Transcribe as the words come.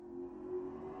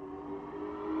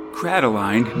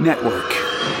Crataline Network.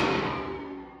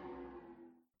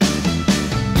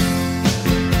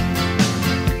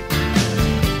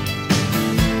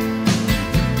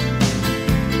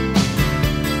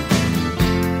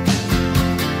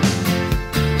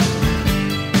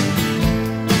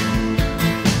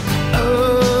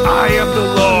 I am the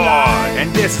law,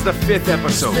 and this is the 5th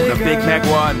episode of Big Mag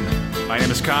 1. My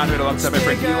name is Conrad, alongside my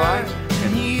friend Eli,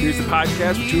 and here's the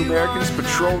podcast where two Americans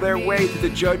patrol their way through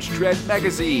the Judge Dredd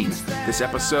magazine. This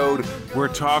episode, we're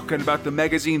talking about the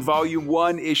magazine Volume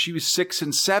 1, Issues 6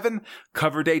 and 7,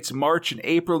 cover dates March and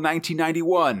April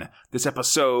 1991. This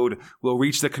episode will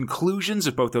reach the conclusions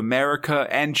of both America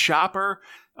and Chopper.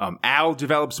 Al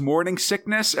develops morning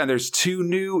sickness, and there's two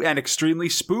new and extremely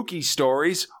spooky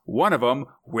stories, one of them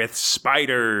with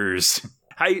spiders.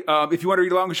 Hi, if you want to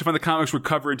read along, you should find the comics we're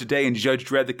covering today in Judge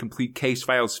Dredd, The Complete Case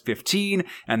Files 15,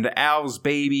 and the Al's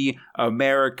Baby,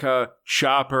 America,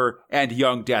 Chopper, and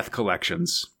Young Death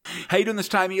collections. How you doing this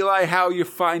time, Eli? How you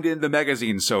finding the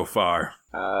magazine so far?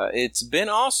 It's been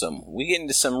awesome. We get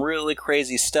into some really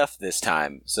crazy stuff this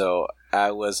time, so I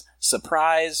was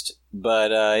surprised,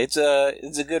 but it's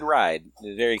a good ride.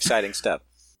 Very exciting stuff.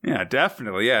 Yeah,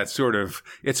 definitely. Yeah,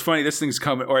 it's funny, this thing's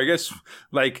coming, or I guess,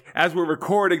 like, as we're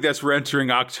recording this, we're entering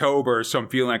October, so I'm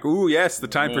feeling like, ooh, yes, the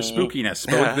time for spookiness.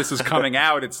 But when this is coming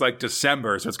out, it's like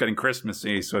December, so it's getting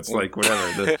Christmassy, so it's like,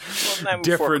 whatever, the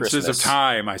differences of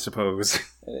time, I suppose.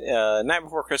 Night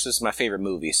Before Christmas is my favorite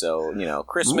movie, so,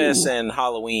 Christmas and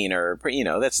Halloween are,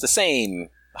 that's the same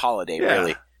holiday,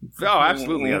 really. Oh,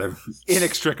 absolutely. Yeah, they're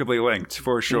inextricably linked,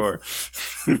 for sure.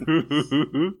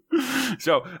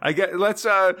 So, I get let's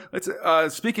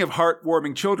speaking of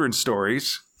heartwarming children's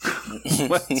stories,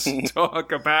 let's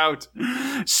talk about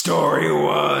Story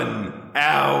 1,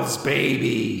 Al's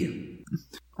Baby.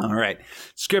 All right.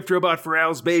 Script robot for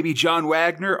Al's Baby, John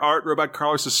Wagner. Art robot,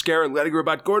 Carlos Esquerra. Letting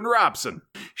robot, Gordon Robson.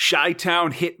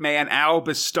 Chi-Town hitman Al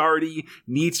Bastardi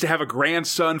needs to have a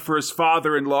grandson for his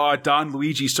father-in-law, Don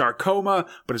Luigi Sarcoma,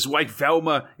 but his wife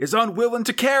Velma is unwilling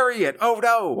to carry it. Oh,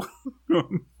 no.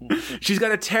 She's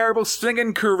got a terrible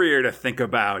singing career to think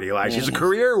about, Eli. She's a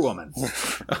career woman.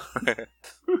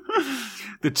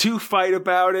 The two fight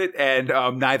about it, and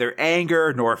neither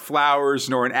anger, nor flowers,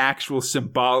 nor an actual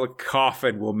symbolic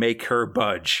coffin will make her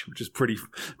budge, which is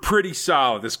pretty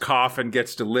solid. This coffin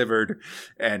gets delivered,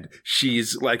 and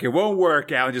she's like, it won't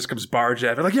work. Alan just comes barging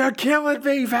at her, like, you're killing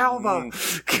me, Velma.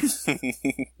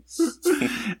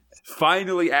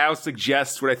 Finally, Al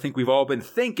suggests what I think we've all been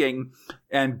thinking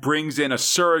and brings in a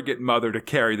surrogate mother to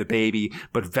carry the baby,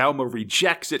 but Velma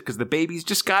rejects it because the baby's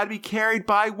just got to be carried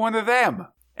by one of them.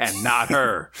 And not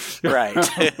her. Right.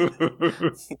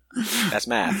 That's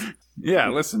math. Yeah,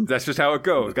 listen, that's just how it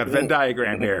goes. Got a Venn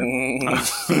diagram here.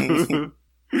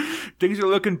 Things are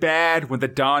looking bad when the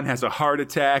Don has a heart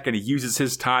attack and he uses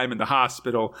his time in the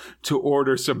hospital to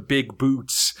order some big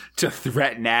boots to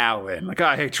threaten Alan. Like,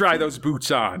 oh, hey, try those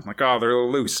boots on. Like, oh, they're a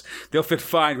little loose. They'll fit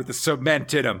fine with the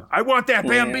cement in them. I want that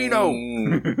Bambino!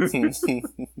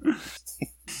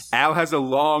 Al has a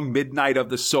long midnight of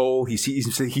the soul. He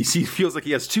feels like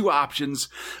he has two options,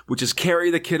 which is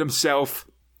carry the kid himself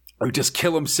or just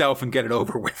kill himself and get it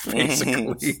over with,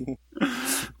 basically.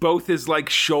 Both his,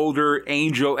 shoulder,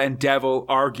 angel, and devil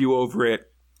argue over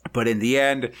it. But in the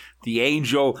end, the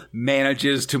angel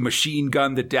manages to machine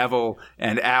gun the devil,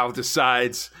 and Al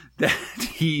decides that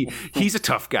he's a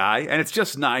tough guy, and it's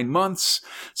just 9 months.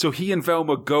 So he and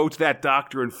Velma go to that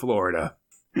doctor in Florida.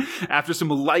 After some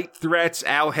light threats,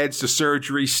 Al heads to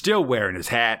surgery, still wearing his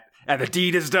hat, and the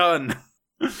deed is done.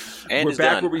 And we're his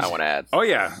back gun, where I want to add. Oh,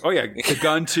 yeah. The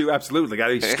gun, too, absolutely. Got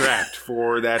to be strapped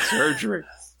for that surgery.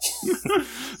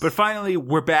 But finally,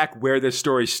 we're back where this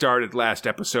story started last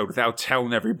episode without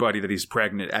telling everybody that he's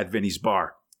pregnant at Vinny's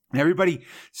bar. And everybody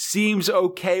seems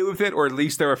okay with it, or at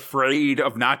least they're afraid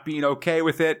of not being okay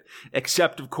with it,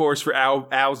 except, of course, for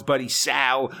Al's buddy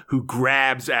Sal, who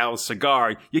grabs Al's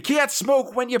cigar. You can't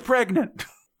smoke when you're pregnant.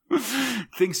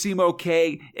 Things seem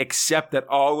okay, except that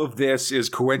all of this is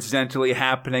coincidentally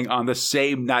happening on the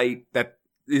same night that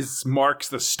marks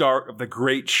the start of the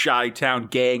great Chi-Town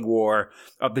gang war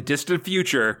of the distant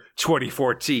future,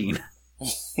 2014.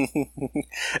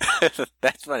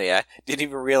 That's funny. I didn't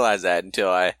even realize that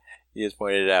until you just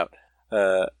pointed it out.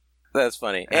 That's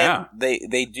funny. Yeah. And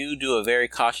they do a very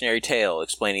cautionary tale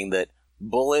explaining that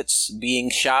bullets being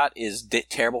shot is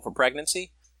terrible for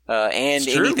pregnancy. And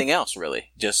anything else,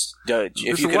 really. Just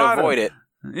if you can avoid it.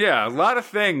 Yeah, a lot of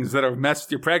things that have messed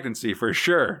with your pregnancy, for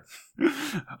sure.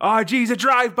 Oh, geez, a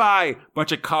drive-by!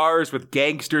 Bunch of cars with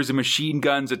gangsters and machine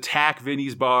guns attack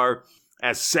Vinny's bar.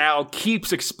 as Sal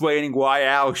keeps explaining why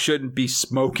Al shouldn't be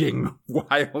smoking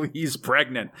while he's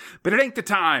pregnant. But it ain't the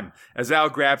time, as Al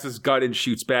grabs his gun and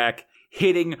shoots back,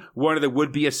 hitting one of the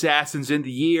would-be assassins in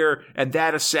the ear, and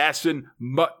that assassin,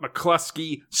 Mutt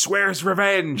McCluskey, swears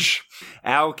revenge.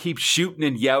 Al keeps shooting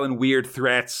and yelling weird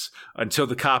threats until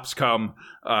the cops come.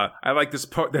 I like this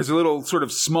part. There's a little sort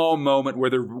of small moment where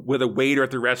the waiter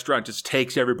at the restaurant just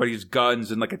takes everybody's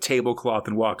guns and like a tablecloth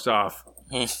and walks off.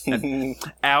 And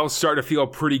Al's starting to feel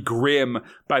pretty grim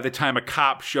by the time a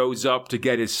cop shows up to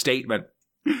get his statement.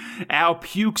 Al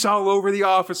pukes all over the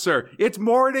officer. It's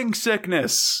morning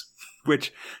sickness.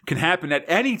 Which can happen at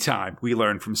any time, we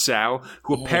learn from Sal,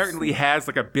 who apparently has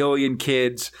like 1 billion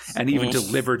kids and even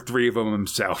delivered 3 of them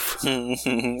himself.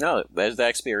 No, there's that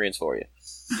experience for you.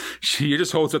 He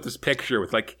just holds up this picture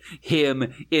with like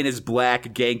him in his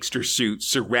black gangster suit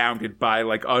surrounded by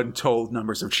like untold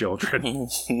numbers of children.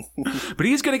 But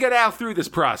he's going to get Al through this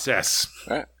process.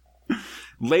 All right.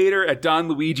 Later, at Don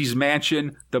Luigi's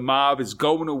mansion, the mob is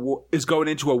going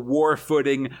into a war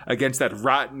footing against that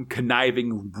rotten,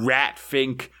 conniving rat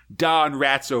fink, Don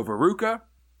Ratso Veruca,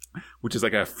 which is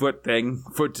like a foot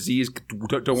disease.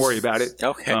 Don't worry about it.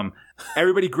 Okay.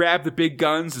 Everybody grab the big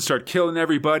guns and start killing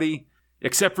everybody,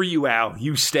 except for you, Al.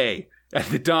 You stay. And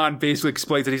the Don basically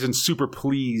explains that he's super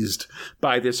pleased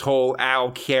by this whole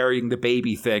Al carrying the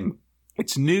baby thing.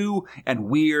 It's new and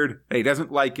weird, and he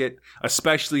doesn't like it,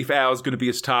 especially if Al's going to be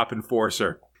his top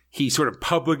enforcer. He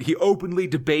openly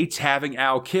debates having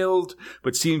Al killed,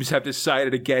 but seems to have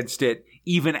decided against it,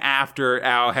 even after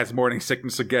Al has morning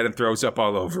sickness again and throws up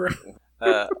all over him.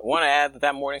 Want to add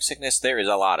that morning sickness, there is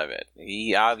a lot of it.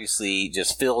 He obviously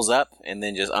just fills up and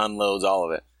then just unloads all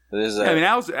of it. I mean,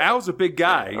 Al's a big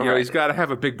guy. You know, he's got to have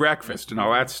a big breakfast and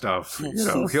all that stuff. You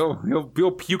know,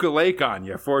 he'll puke a lake on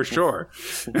you for sure.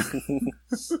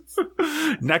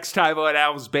 Next time on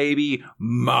Al's Baby,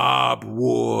 Mob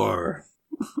War.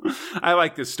 I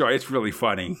like this story. It's really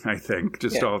funny. I think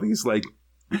just all these like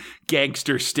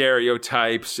gangster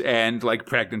stereotypes and like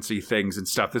pregnancy things and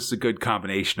stuff. This is a good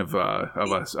combination of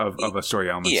a story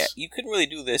elements. Yeah, you couldn't really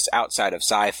do this outside of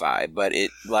sci-fi, but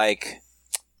it like.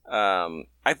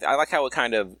 I like how it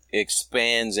kind of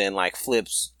expands and like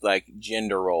flips like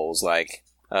gender roles, like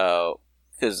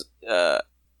because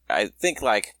I think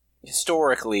like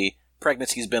historically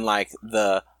pregnancy's been like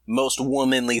the most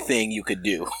womanly thing you could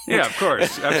do. Yeah, of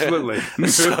course, absolutely.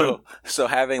 so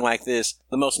having like the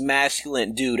most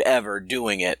masculine dude ever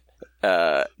doing it.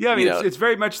 I mean, it's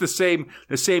very much the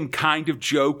same kind of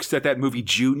jokes that movie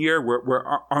Junior, where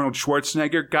Arnold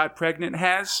Schwarzenegger got pregnant,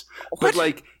 has. What? But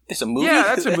like, it's a movie. Yeah,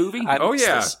 that's a movie. Oh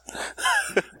yeah.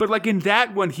 But like in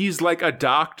that one, he's like a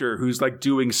doctor who's like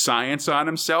doing science on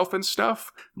himself and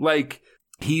stuff. Like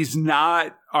he's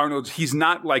not Arnold. He's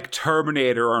not like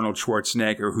Terminator Arnold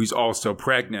Schwarzenegger, who's also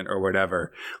pregnant or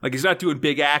whatever. Like he's not doing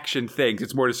big action things.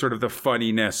 It's more just sort of the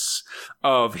funniness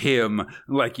of him,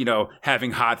 like, you know,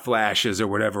 having hot flashes or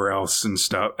whatever else and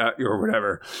stuff or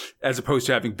whatever, as opposed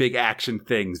to having big action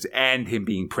things and him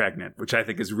being pregnant, which I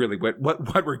think is really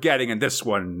what we're getting in this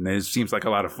one. It seems like a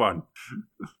lot of fun.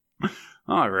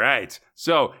 All right.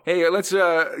 So, hey, let's,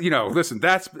 listen,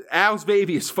 that's Al's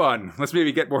Baby is fun. Let's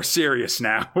maybe get more serious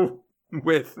now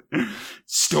with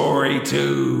Story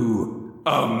 2,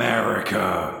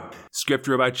 America. Script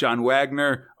written by John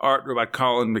Wagner, art written by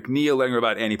Colin McNeil, and written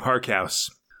by Annie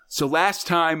Parkhouse. So last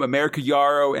time, America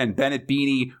Yarrow and Bennett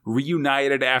Beanie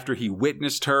reunited after he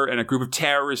witnessed her and a group of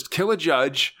terrorists kill a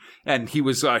judge, and he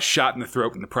was shot in the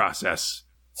throat in the process.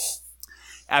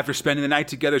 After spending the night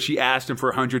together, she asked him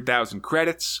for 100,000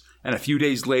 credits, and a few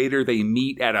days later, they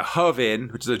meet at a Hov-In,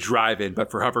 which is a drive-in,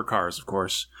 but for hover cars, of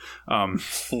course,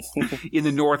 in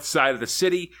the north side of the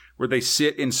city, where they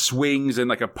sit in swings in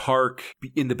like a park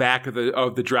in the back of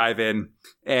the drive-in,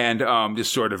 and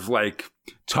just sort of like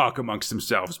talk amongst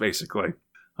themselves, basically.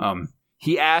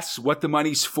 He asks what the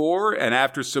money's for, and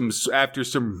after some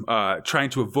trying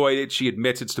to avoid it, she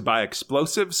admits it's to buy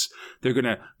explosives. They're going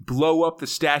to blow up the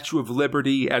Statue of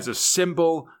Liberty as a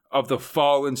symbol of the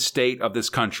fallen state of this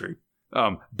country.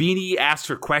 Beanie asks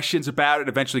her questions about it,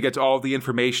 eventually gets all the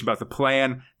information about the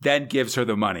plan, then gives her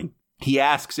the money. He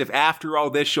asks if after all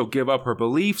this she'll give up her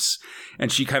beliefs,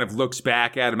 and she kind of looks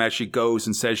back at him as she goes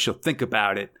and says she'll think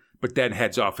about it, but then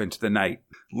heads off into the night.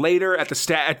 Later, at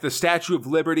the Statue of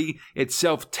Liberty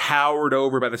itself, towered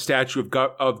over by the Statue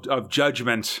of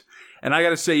Judgment. And I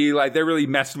gotta say, Eli, they're really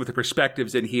messing with the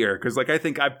perspectives in here. Because, like, I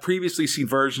think I've previously seen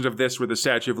versions of this where the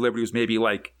Statue of Liberty was maybe,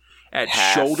 like, at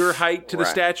shoulder height to the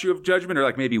Statue of Judgment, or,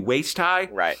 like, maybe waist high.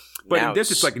 Right. But in this,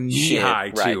 it's, like, knee high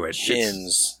to it.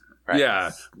 Shins.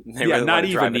 Yeah. Really not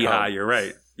even knee high, you're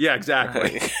right. Yeah,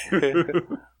 exactly.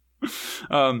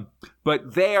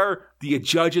 But there, the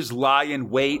judges lie in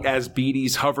wait as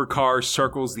Beatty's hover car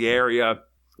circles the area,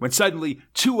 when suddenly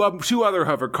two other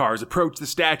hover cars approach the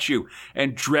statue,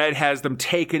 and Dredd has them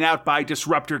taken out by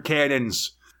disruptor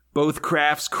cannons. Both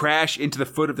crafts crash into the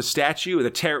foot of the statue, and the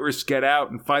terrorists get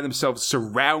out and find themselves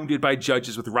surrounded by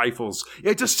judges with rifles.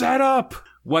 It's a setup!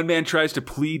 One man tries to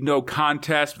plead no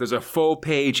contest, but there's a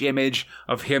full-page image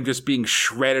of him just being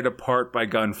shredded apart by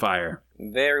gunfire.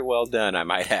 Very well done, I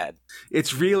might add.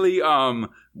 It's really,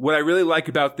 what I really like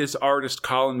about this artist,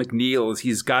 Colin McNeil, is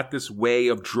he's got this way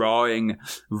of drawing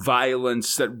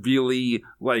violence that really,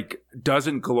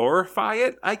 doesn't glorify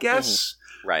it, I guess. Mm-hmm.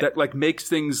 Right. That, makes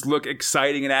things look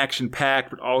exciting and action-packed,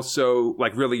 but also,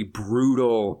 really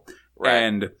brutal. Right.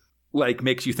 And,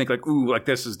 makes you think, ooh,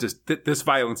 this is just, this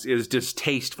violence is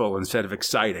distasteful instead of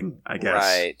exciting, I guess.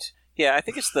 Right. Yeah, I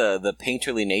think it's the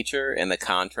painterly nature and the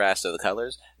contrast of the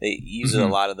colors. They use a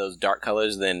lot of those dark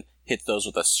colors, then hit those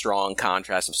with a strong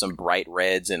contrast of some bright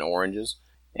reds and oranges.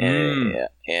 And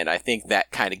I think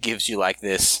that kind of gives you,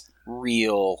 this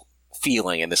real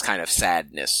feeling and this kind of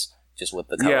sadness just with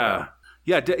the color. Yeah.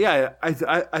 Yeah, I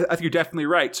think you're definitely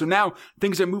right. So now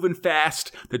things are moving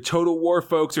fast. The Total War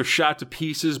folks are shot to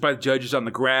pieces by the judges on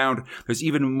the ground. There's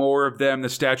even more of them. The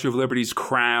Statue of Liberty's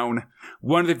crown.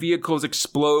 One of the vehicles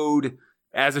explode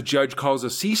as a judge calls a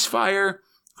ceasefire.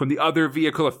 From the other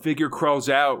vehicle, a figure crawls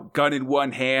out, gun in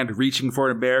one hand, reaching for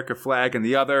an America flag in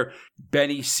the other.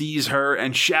 Benny sees her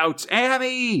and shouts,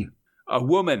 "Amy!" A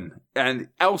woman, and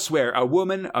elsewhere, a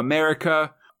woman,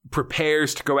 America,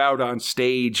 prepares to go out on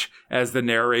stage as the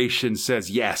narration says,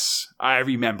 "Yes, I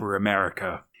remember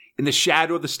America." In the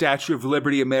shadow of the Statue of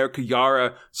Liberty, America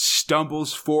Yara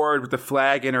stumbles forward with the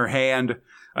flag in her hand.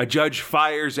 A judge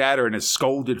fires at her and is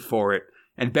scolded for it,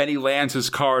 and Benny lands his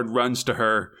car and runs to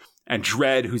her. And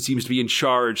Dredd, who seems to be in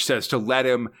charge, says to let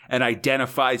him and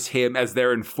identifies him as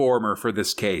their informer for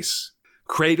this case.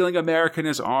 Cradling America in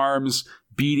his arms,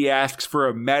 Beatty asks for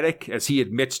a medic as he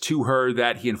admits to her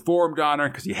that he informed on her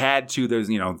because he had to. There's,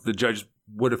 the judge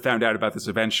would have found out about this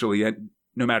eventually,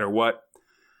 no matter what.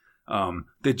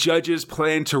 The judges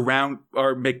plan to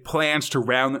make plans to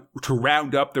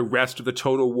round up the rest of the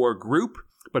Total War group,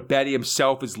 but Benny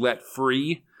himself is let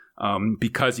free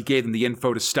because he gave them the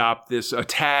info to stop this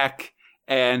attack,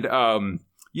 and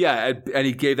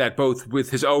he gave that both with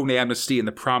his own amnesty and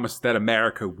the promise that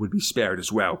America would be spared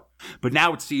as well. But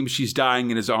now it seems she's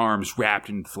dying in his arms, wrapped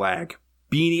in the flag.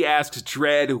 Beanie asks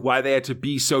Dredd why they had to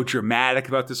be so dramatic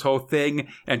about this whole thing,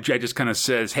 and Dredd just kind of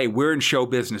says, "Hey, we're in show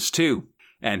business too.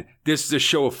 And this is a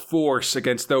show of force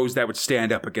against those that would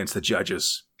stand up against the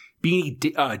judges."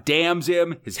 Beanie damns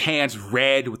him, his hands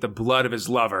red with the blood of his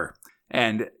lover.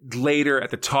 And later, at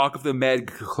the Talk of the Med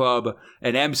Club,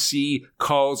 an MC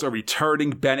calls a returning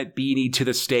Bennett Beanie to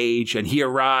the stage, and he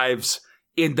arrives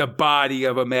in the body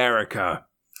of America.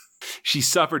 She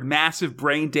suffered massive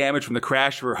brain damage from the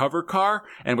crash of her hover car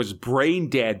and was brain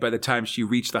dead by the time she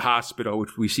reached the hospital,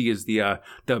 which we see as the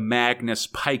Magnus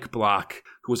Pike Block,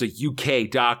 who was a UK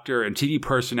doctor and TV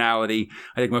personality.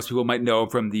 I think most people might know him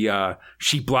from the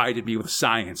She Blinded Me with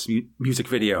Science music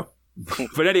video.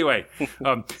 But anyway,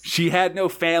 she had no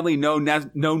family, no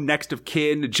next of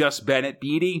kin, just Bennett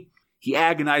Beanie. He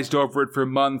agonized over it for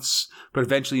months, but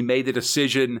eventually made the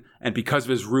decision, and because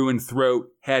of his ruined throat,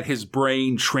 had his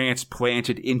brain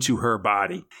transplanted into her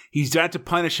body. He's done it to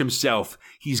punish himself.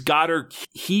 He got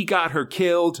her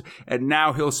killed, and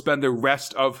now he'll spend the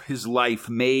rest of his life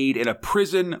made in a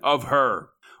prison of her.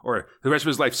 Or the rest of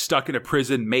his life stuck in a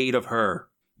prison made of her.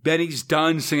 Benny's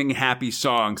done singing happy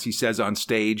songs, he says on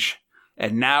stage,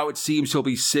 and now it seems he'll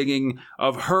be singing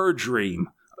of her dream,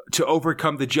 to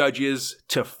overcome the judges,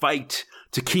 to fight,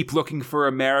 to keep looking for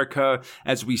America,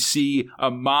 as we see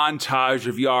a montage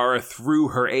of Yara through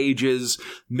her ages,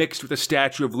 mixed with the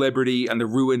Statue of Liberty and the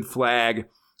ruined flag,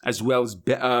 as well as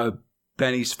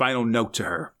Benny's final note to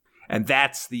her. And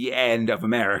that's the end of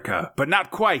America. But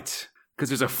not quite, because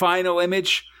there's a final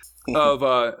image of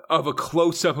a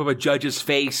close-up of a judge's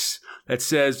face that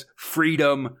says,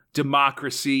 "Freedom,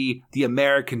 democracy, the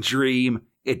American dream,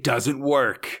 it doesn't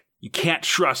work. You can't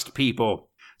trust people.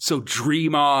 So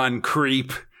dream on,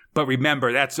 creep. But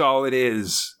remember, that's all it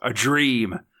is. A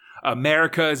dream.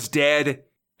 America is dead,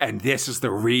 and this is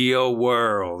the real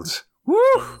world."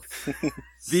 Woo!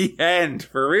 The end,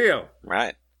 for real.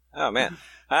 Right. Oh, man.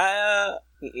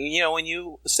 When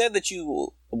you said that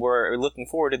you were looking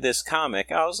forward to this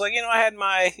comic, I was like, I had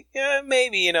my,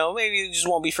 maybe it just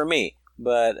won't be for me.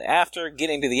 But after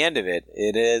getting to the end of it,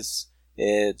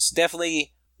 it's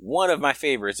definitely one of my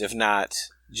favorites, if not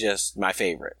just my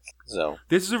favorite. So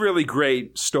this is a really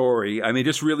great story. I mean, it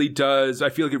just really does. I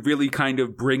feel like it really kind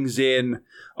of brings in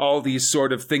all these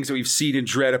sort of things that we've seen in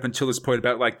Dredd up until this point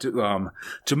about like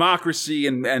democracy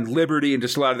and liberty and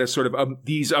just a lot of this sort of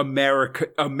these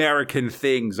American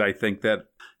things. I think that,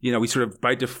 you know, we sort of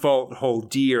by default hold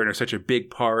dear and are such a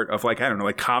big part of like, I don't know,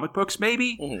 like comic books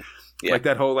maybe? Mm-hmm. Yeah. Like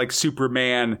that whole like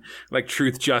Superman, like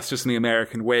truth, justice, and the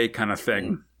American way kind of thing.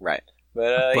 Mm-hmm. Right.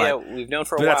 But yeah, we've known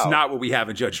for a while. But that's not what we have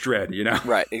in Judge Dredd, you know?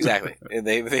 Right, exactly.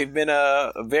 They've been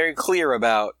very clear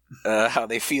about how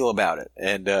they feel about it.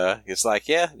 And it's like,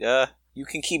 you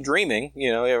can keep dreaming,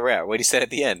 you know, what he said at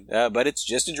the end. But it's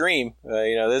just a dream.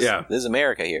 You know, this is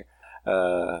America here.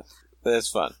 That's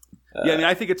fun. Yeah, I mean,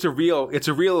 I think it's a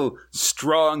real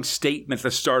strong statement at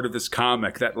the start of this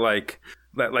comic that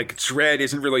Dredd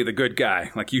isn't really the good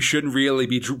guy. Like, you shouldn't really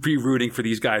be rooting for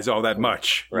these guys all that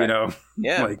much, right. You know?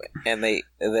 Yeah, like, and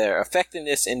their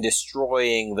effectiveness in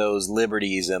destroying those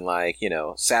liberties and, like, you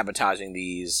know, sabotaging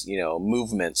these, you know,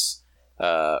 movements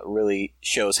really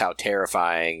shows how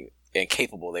terrifying and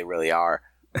capable they really are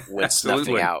with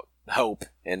snuffing out hope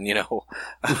and, you know,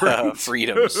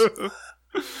 freedoms.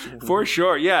 For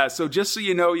sure, yeah. So just so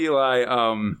you know, Eli,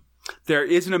 there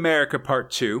is an America Part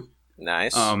 2.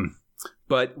 Nice.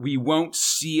 But we won't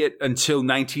see it until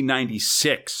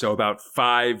 1996, so about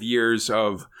 5 years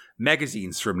of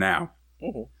magazines from now.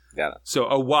 Mm-hmm. Got it. So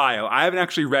a while. I haven't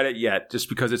actually read it yet, just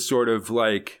because it's sort of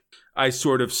like I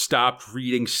sort of stopped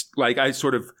reading. Like I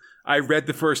read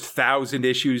the first 1,000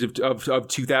 issues of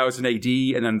 2000 AD,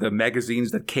 and then the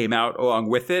magazines that came out along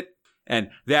with it, and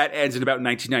that ends in about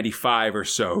 1995 or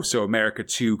so. So America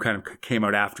 2 kind of came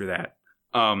out after that.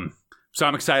 So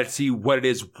I'm excited to see what it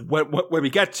is when we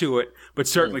get to it, but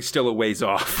certainly still a ways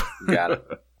off. Got it.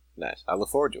 Nice. I look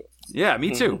forward to it. Yeah,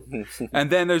 me too. And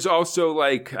then there's also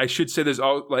like, I should say, there's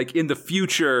all like in the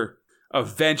future.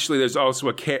 Eventually, there's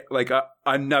also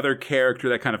another character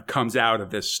that kind of comes out of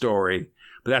this story,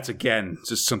 but that's again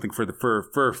just something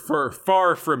for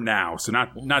far from now. So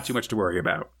not too much to worry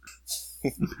about.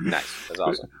 Nice. That's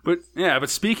awesome. But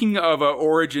speaking of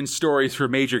origin stories for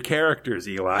major characters,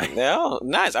 Eli. No,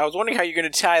 nice. I was wondering how you're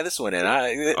going to tie this one in.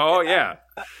 Yeah.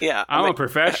 I'm a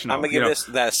professional. I'm going to give this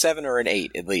that a 7 or an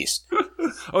 8 at least.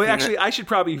 Oh, actually, I should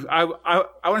probably. I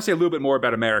want to say a little bit more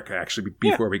about America actually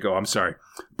before we go. I'm sorry,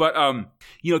 but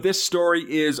you know, this story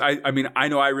is. I mean, I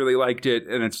know I really liked it,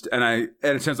 and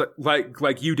it sounds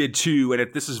like you did too.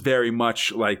 And this is very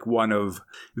much like one of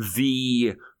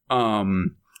the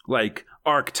like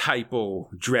archetypal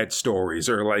Dredd stories,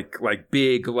 or like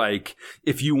big, like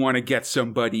if you want to get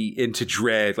somebody into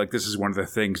Dredd, like this is one of the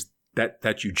things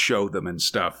that you'd show them and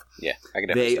stuff. Yeah, I can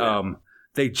definitely see that.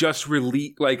 They just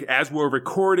released, like as we're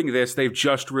recording this, they've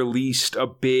just released a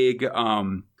big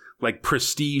like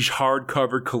prestige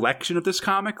hardcover collection of this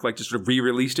comic, like just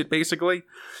re-released it basically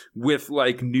with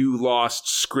like new lost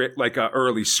script, like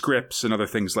early scripts and other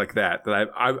things like that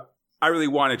I really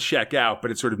want to check out, but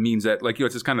it sort of means that, like, you know,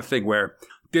 it's this kind of thing where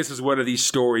this is one of these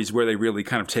stories where they really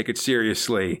kind of take it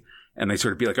seriously and they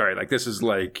sort of be like, all right, like, this is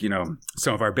like, you know,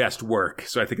 some of our best work.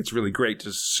 So I think it's really great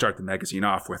to start the magazine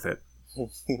off with it.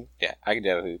 Yeah, I could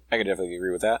definitely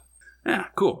agree with that. Yeah,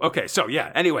 cool. Okay, so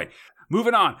yeah, anyway,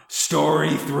 moving on.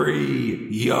 Story 3,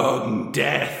 Young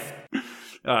Death.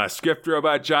 Script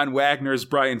robot John Wagner's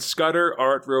Brian Scudder,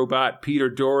 art robot Peter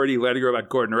Doherty, lettering robot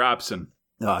Gordon Robson.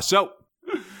 So,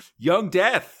 Young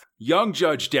Death, young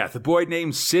Judge Death, a boy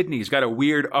named Sidney. He's got a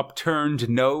weird upturned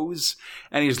nose,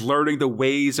 and he's learning the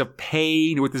ways of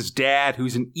pain with his dad,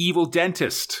 who's an evil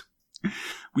dentist.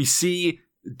 We see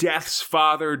Death's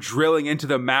father drilling into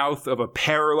the mouth of a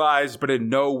paralyzed but in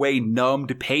no way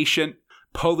numbed patient,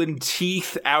 pulling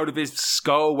teeth out of his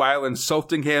skull while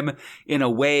insulting him in a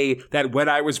way that when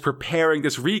I was preparing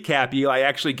this recap, Eli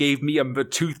actually gave me a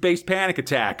tooth-based panic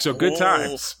attack. So good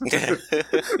times.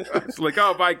 It's like,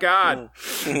 oh my God.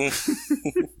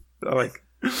 Like,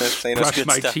 brush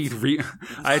my teeth.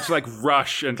 I had to like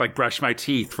rush and like brush my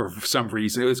teeth for some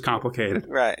reason. It was complicated.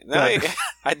 Right. No,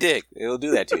 I dig. It'll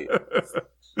do that to you.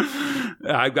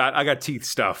 I got teeth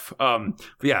stuff. But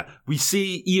yeah, we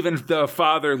see even the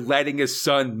father letting his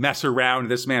son mess around in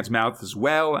this man's mouth as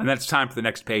well, and then it's time for the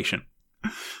next patient.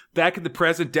 Back in the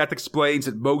present, Death explains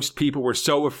that most people were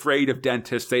so afraid of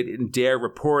dentists they didn't dare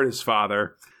report his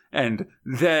father. And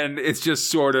then it's just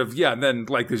sort of, and then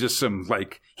like there's just some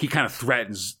like he kind of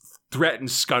threatens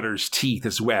Scudder's teeth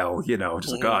as well, you know,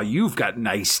 just like, oh, you've got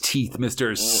nice teeth,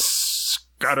 Mr.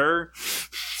 Scudder.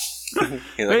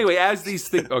 Anyway, as these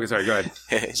things... Okay, sorry, go ahead.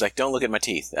 He's like, don't look at my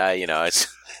teeth. You know,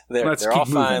 they're all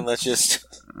fine. Let's just...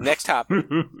 Next topic.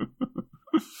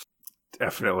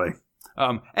 Definitely.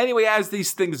 Anyway, as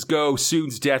these things go,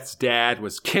 Soon's Death's dad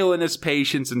was killing his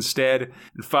patients instead,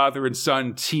 and father and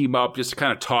son team up just to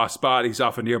kind of toss bodies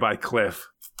off a nearby cliff.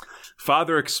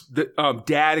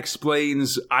 Dad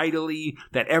explains idly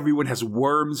that everyone has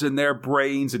worms in their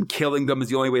brains and killing them is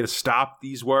the only way to stop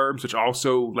these worms, which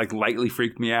also lightly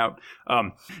freaked me out.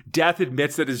 Death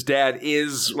admits that his dad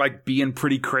is being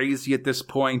pretty crazy at this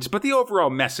point, but the overall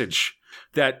message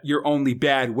that you're only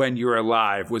bad when you're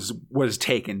alive was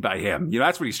taken by him.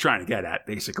 That's what he's trying to get at,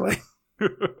 basically.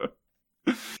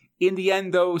 In the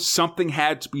end, though, something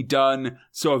had to be done,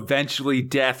 so eventually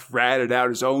Death ratted out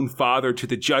his own father to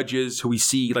the judges, who we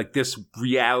see this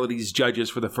reality's judges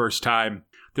for the first time.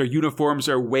 Their uniforms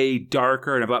are way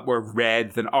darker and a lot more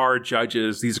red than our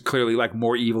judges. These are clearly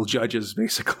more evil judges,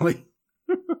 basically.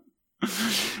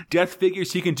 Death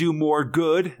figures he can do more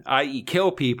good, i.e.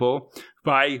 kill people,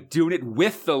 by doing it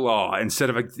with the law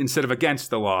instead of against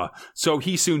the law. So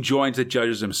he soon joins the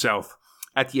judges himself.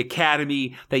 At the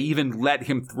academy, they even let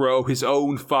him throw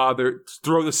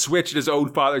the switch at his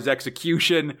own father's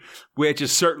execution, which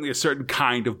is certainly a certain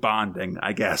kind of bonding,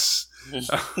 I guess.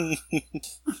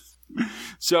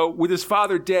 So, with his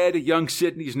father dead, young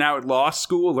Sidney's now at law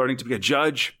school, learning to be a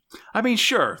judge. I mean,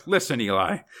 sure, listen,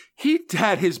 Eli. He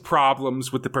had his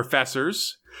problems with the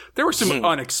professors. There were some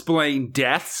unexplained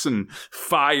deaths and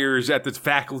fires at the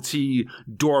faculty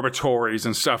dormitories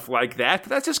and stuff like that. But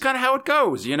that's just kind of how it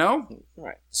goes,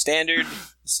 Right.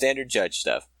 Standard judge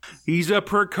stuff. He's a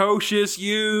precocious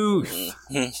youth.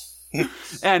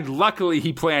 And luckily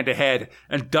he planned ahead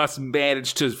and thus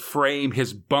managed to frame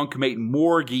his bunkmate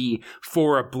Morgie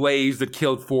for a blaze that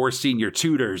killed 4 senior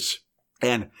tutors.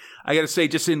 And I gotta say,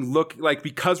 just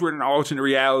because we're in an alternate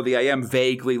reality, I am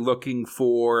vaguely looking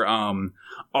for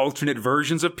alternate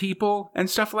versions of people and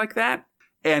stuff like that.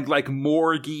 And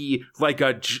Morgie,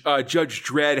 Judge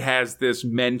Dredd has this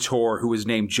mentor who is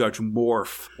named Judge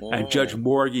Morph. Oh. And Judge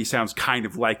Morgie sounds kind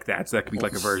of like that. So that could be a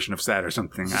version of that or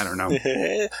something. I don't know.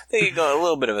 I think you go a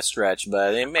little bit of a stretch,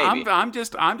 but maybe. I'm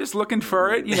just looking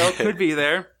for it. It could be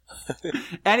there.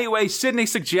 Anyway, Sidney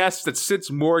suggests that since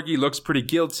Morgie looks pretty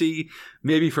guilty,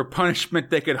 maybe for punishment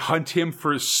they could hunt him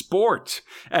for sport,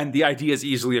 and the idea is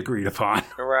easily agreed upon.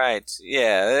 Right.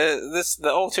 Yeah.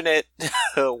 The alternate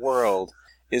world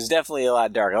is definitely a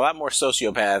lot darker. A lot more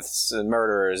sociopaths and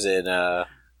murderers in the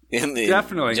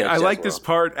definitely. I like this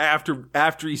part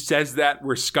after he says that,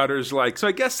 where Scudder's so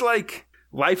I guess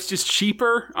life's just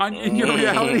cheaper in your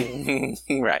reality.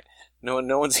 Right.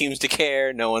 No one seems to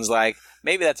care. No one's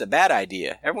maybe that's a bad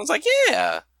idea. Everyone's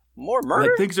yeah, more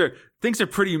murder. Things are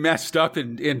pretty messed up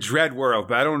in Dread World,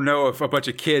 but I don't know if a bunch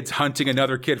of kids hunting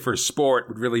another kid for sport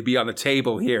would really be on the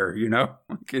table here,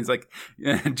 It's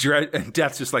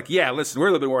Death's just yeah, listen, we're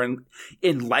a little bit more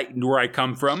enlightened where I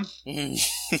come from.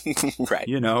 Right.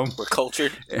 We're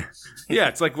cultured. Yeah,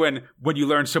 it's when you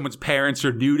learn someone's parents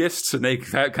are nudists and they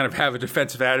kind of have a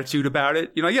defensive attitude about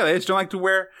it. Yeah, they just don't like to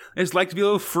wear, they just like to be a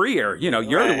little freer.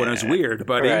 You're the one who's weird,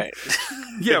 buddy. Right.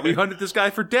 Yeah, we hunted this guy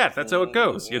for death. That's how it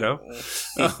goes,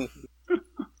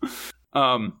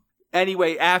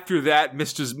 Anyway, after that,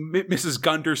 Mrs.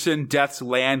 Gunderson, Death's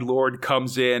landlord,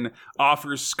 comes in,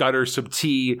 offers Scudder some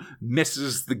tea,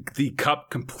 misses the cup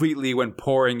completely when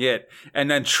pouring it,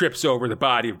 and then trips over the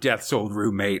body of Death's old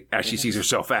roommate as she sees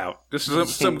herself out. This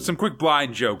is some quick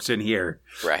blind jokes in here,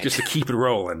 right? Just to keep it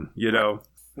rolling,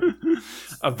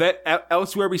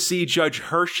 Elsewhere, we see Judge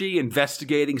Hershey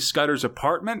investigating Scudder's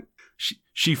apartment.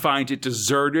 She finds it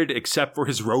deserted except for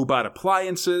his robot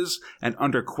appliances, and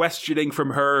under questioning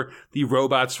from her, the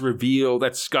robots reveal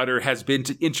that Scudder has been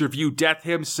to interview Death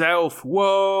himself.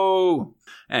 Whoa!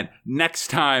 And next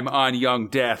time on Young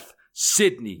Death,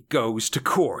 Sidney goes to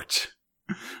court.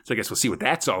 So I guess we'll see what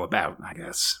that's all about, I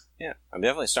guess. Yeah, I'm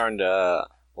definitely starting to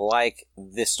like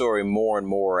this story more and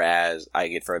more as I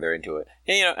get further into it.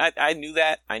 And, I knew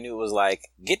that. I knew it was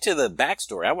get to the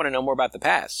backstory. I want to know more about the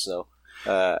past, so...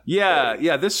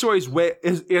 This story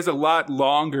is a lot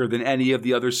longer than any of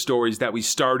the other stories that we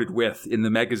started with in the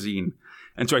magazine,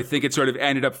 and so I think it sort of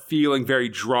ended up feeling very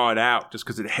drawn out just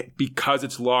because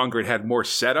it's longer. It had more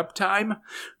setup time,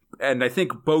 and I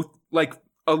think both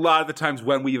a lot of the times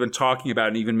when we've been talking about it,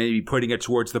 and even maybe putting it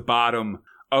towards the bottom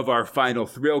of our final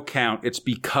thrill count, it's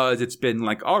because it's been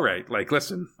all right,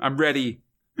 listen, I'm ready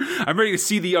to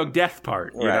see the Young Death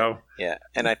part, you know? Yeah,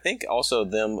 and I think also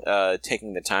them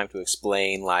taking the time to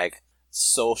explain,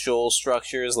 social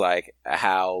structures,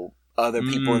 how other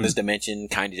people in this dimension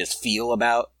kind of just feel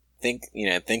about, think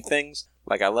things.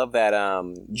 I love that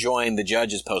Join the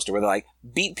Judges poster where they're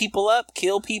beat people up,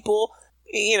 kill people,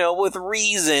 with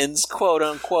reasons, quote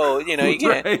unquote. You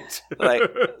can't right.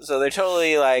 So they're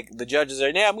totally the judges are.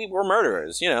 Yeah, we're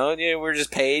murderers. We're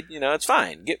just paid. It's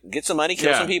fine. Get some money,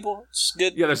 kill some people. It's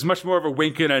good. Yeah, there's much more of a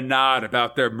wink and a nod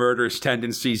about their murderous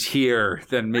tendencies here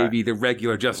than maybe the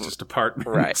regular Justice Department.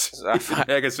 Right. So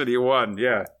Mega City 1.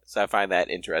 Yeah. So I find that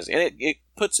interesting, and it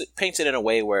paints it in a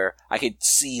way where I could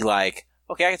see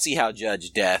okay, I could see how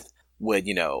Judge Death would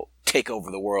take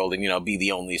over the world and be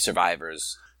the only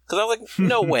survivors. Because I was like,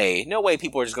 no way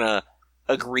people are just going to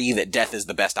agree that death is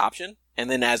the best option. And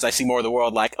then as I see more of the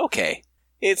world, okay,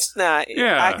 it's not.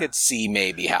 Yeah. I could see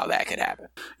maybe how that could happen.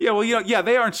 Yeah, well,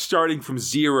 they aren't starting from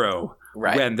zero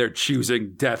when they're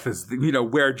choosing death as,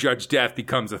 where Judge Death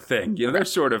becomes a thing. They're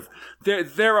sort of,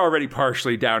 they're already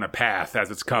partially down a path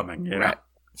as it's coming, Right.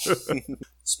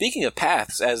 Speaking of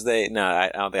paths, I don't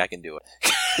think I can do it.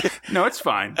 No, it's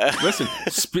fine. Listen,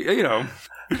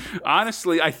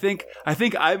 honestly, I think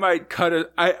I might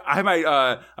I might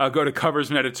go to covers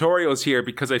and editorials here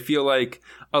because I feel like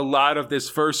a lot of this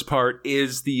first part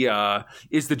is the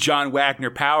John Wagner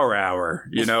Power Hour.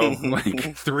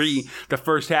 The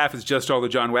first half is just all the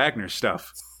John Wagner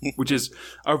stuff, which is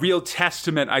a real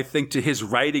testament, I think, to his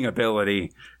writing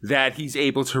ability that he's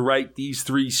able to write these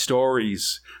 3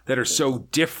 stories that are so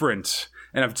different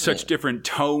and have such different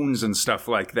tones and stuff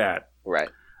like that. Right.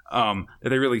 That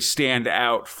they really stand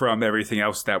out from everything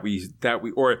else that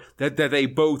they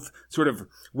both sort of,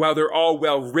 while they're all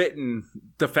well written,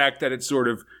 the fact that it's sort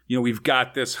of, we've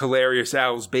got this hilarious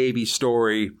Al's baby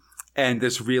story and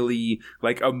this really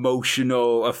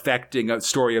emotional, affecting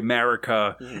story,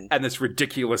 America, and this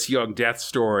ridiculous young death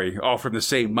story, all from the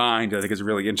same mind. I think is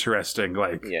really interesting.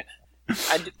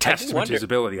 Testament to his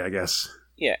ability, I guess.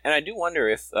 Yeah, and I do wonder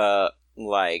if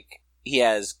he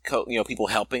has people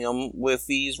helping him with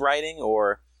these writing,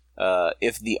 or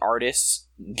if the artists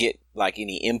get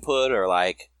any input, or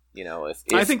if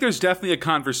I think there's definitely a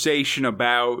conversation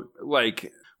about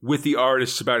with the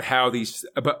artists about how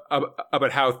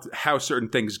about how certain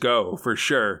things go, for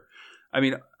sure. I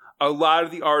mean, a lot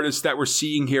of the artists that we're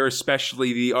seeing here,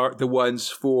 especially the ones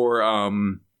for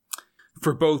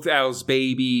both Al's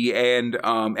Baby and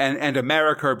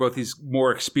America, are both these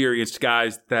more experienced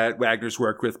guys that Wagner's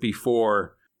worked with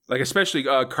before. Especially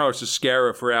Carlos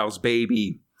Ezquerra for Al's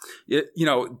Baby.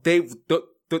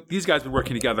 These guys have been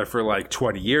working together for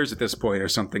 20 years at this point or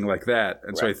something like that.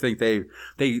 And so I think they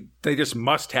just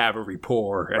must have a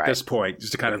rapport at this point,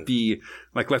 just to kind of be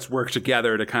let's work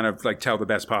together to kind of tell the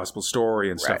best possible story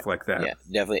and stuff like that. Yeah,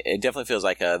 definitely. It definitely feels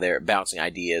like they're bouncing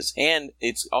ideas. And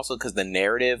it's also because the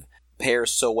narrative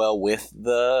pairs so well with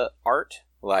the art.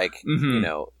 We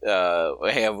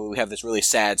have this really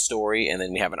sad story, and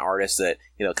then we have an artist that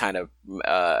kind of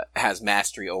has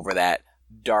mastery over that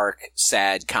dark,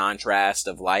 sad contrast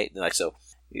of light. So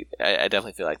I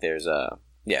definitely feel like there's I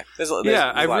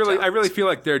really feel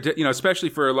like they're especially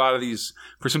for a lot of these,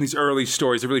 for some of these early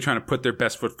stories, they're really trying to put their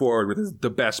best foot forward with the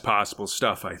best possible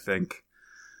stuff, I think.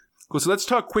 Cool. So let's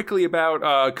talk quickly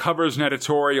about covers and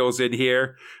editorials in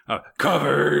here.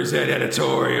 Covers and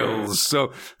editorials.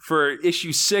 So for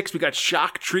issue 6, we got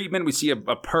Shock Treatment. We see a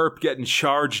perp getting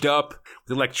charged up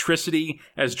with electricity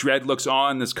as Dredd looks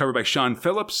on. This is covered by Sean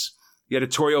Phillips. The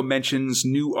editorial mentions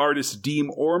new artist Dean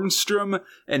Ormstrom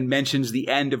and mentions the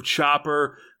end of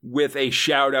Chopper, with a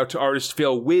shout out to artist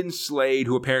Phil Winslade,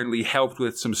 who apparently helped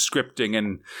with some scripting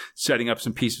and setting up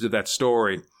some pieces of that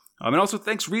story. And also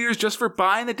thanks readers just for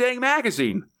buying the dang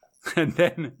magazine. And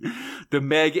then the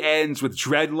Meg ends with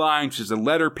Dreadline,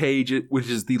 which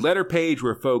is the letter page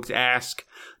where folks ask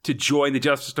to join the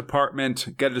Justice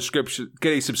Department, get a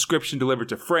subscription delivered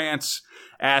to France,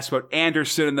 ask about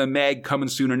Anderson and the Meg coming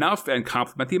soon enough, and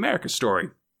compliment the America story.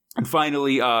 And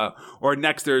finally,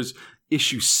 next there's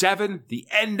issue 7, The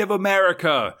End of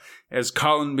America, as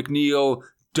Colin McNeil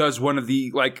does one of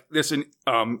the,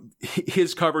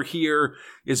 his cover here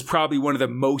is probably one of the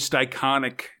most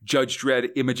iconic Judge Dredd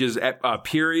images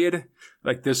period.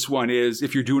 This one is,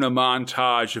 if you're doing a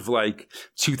montage of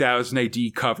 2000 AD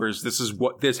covers,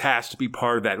 this has to be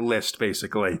part of that list,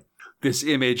 basically. This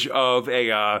image of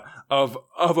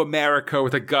of America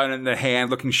with a gun in the hand,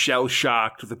 looking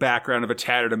shell-shocked, with the background of a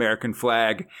tattered American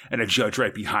flag and a judge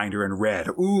right behind her in red.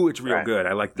 Ooh, it's real good.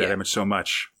 I like that image so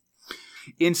much.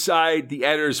 Inside, the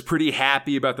editor is pretty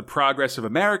happy about the progress of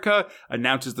America,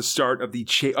 announces the start of the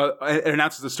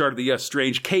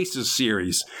Strange Cases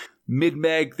series.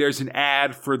 Mid-Meg, there's an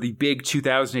ad for the big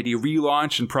 2080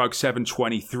 relaunch in Prague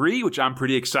 723, which I'm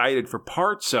pretty excited for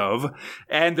parts of.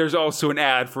 And there's also an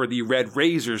ad for the Red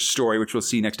Razors story, which we'll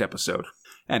see next episode.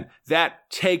 And that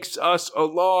takes us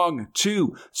along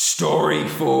to Story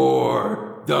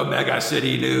 4, the Mega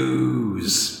City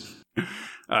News.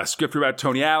 Script about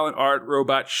Tony Allen, art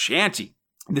robot Shanty.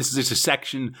 This is just a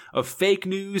section of fake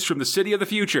news from the city of the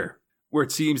future, where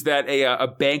it seems that a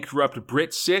bankrupt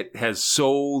Brit Sit has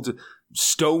sold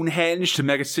Stonehenge to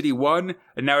Mega City 1,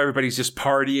 and now everybody's just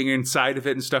partying inside of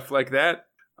it and stuff like that.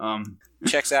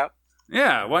 Checks out.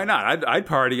 Yeah, why not? I'd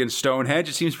party in Stonehenge.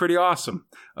 It seems pretty awesome.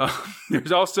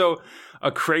 There's also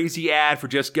a crazy ad for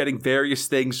just getting various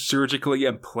things surgically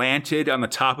implanted on the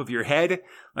top of your head,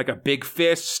 like a big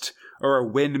fist or a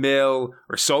windmill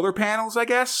or solar panels, I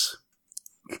guess.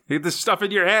 Get this stuff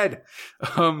in your head.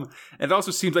 It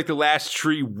also seems like the last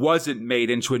tree wasn't made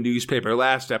into a newspaper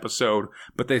last episode,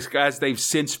 but they've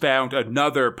since found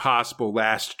another possible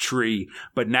last tree,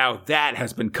 but now that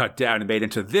has been cut down and made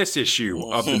into this issue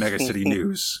of the Mega City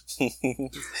News.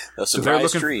 Those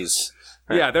surprise trees.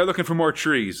 Yeah, they're looking for more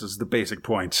trees, is the basic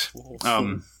point.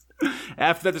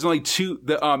 After that, there's only two.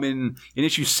 In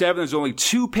issue 7, there's only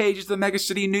 2 pages of the Mega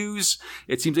City News.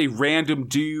 It seems a random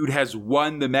dude has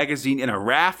won the magazine in a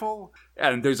raffle,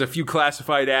 and there's a few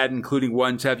classified ads, including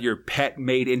one to have your pet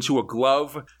made into a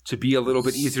glove to be a little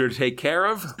bit easier to take care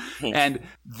of. And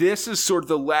this is sort of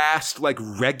the last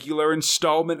regular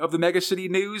installment of the Mega City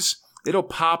News. It'll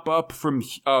pop up from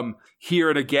here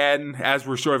and again as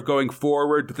we're sort of going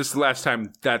forward, but this is the last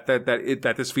time that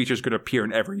this feature is going to appear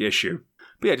in every issue.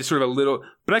 But yeah, just sort of a little,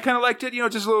 but I kind of liked it,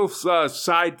 just a little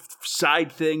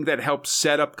side thing that helps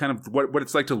set up kind of what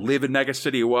it's like to live in Mega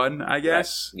City 1, I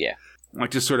guess. Right. Yeah.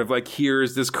 Just sort of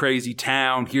here's this crazy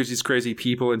town, here's these crazy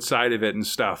people inside of it and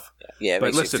stuff. Yeah, it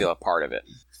makes you feel a part of it.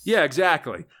 Yeah,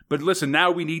 exactly. But listen, now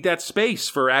we need that space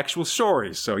for actual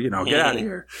stories, so, get out of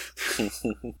here.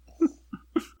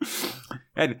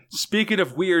 And speaking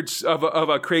of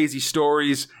crazy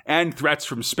stories and threats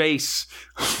from space,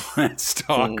 let's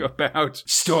talk about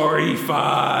Story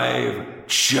 5,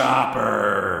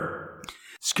 Chopper.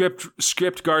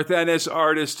 Script Garth Ennis,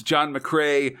 artist John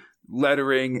McCrae,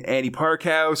 lettering Annie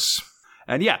Parkhouse.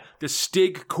 And yeah, the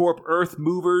Stig Corp Earth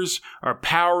movers are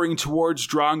powering towards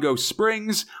Drongo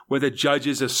Springs, where the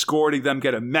judges escorting them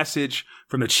get a message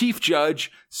from the chief judge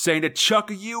saying to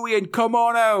chuck a Yui and come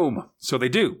on home. So they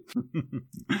do.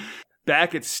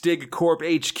 Back at Stig Corp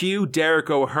HQ, Derek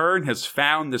O'Hearn has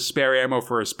found the spare ammo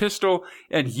for his pistol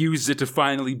and uses it to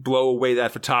finally blow away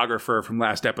that photographer from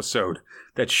last episode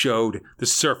that showed the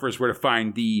surfers where to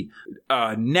find the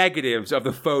negatives of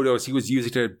the photos he was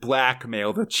using to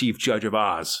blackmail the chief judge of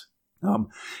Oz.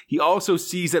 He also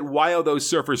sees that while those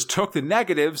surfers took the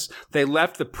negatives, they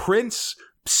left the prints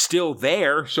still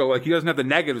there. So he doesn't have the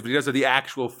negatives, but he does have the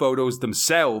actual photos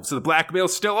themselves. So the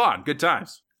blackmail's still on. Good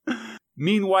times.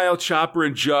 Meanwhile, Chopper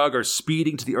and Jug are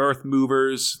speeding to the Earth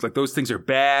movers. Those things are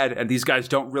bad, and these guys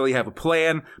don't really have a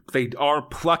plan, but they are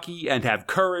plucky and have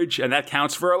courage, and that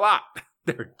counts for a lot.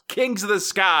 They're kings of the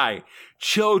sky,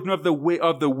 children of the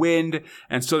wind,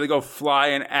 and so they go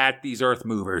flying at these Earth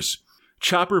movers.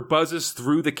 Chopper buzzes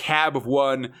through the cab of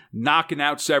one, knocking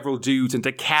out several dudes and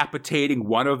decapitating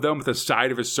one of them with the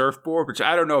side of his surfboard, which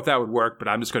I don't know if that would work, but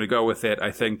I'm just going to go with it,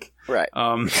 I think. Right.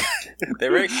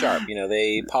 They're very sharp.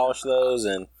 They polish those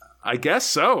and... I guess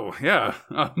so, yeah.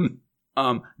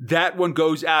 That one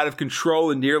goes out of control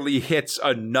and nearly hits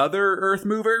another Earth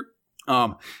mover.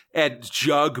 And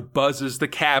Jug buzzes the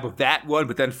cab of that one,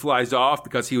 but then flies off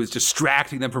because he was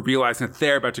distracting them from realizing that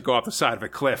they're about to go off the side of a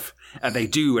cliff. And they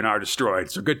do and are destroyed.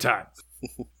 So good times.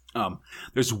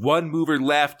 There's one mover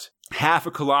left, half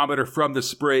a kilometer from the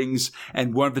springs,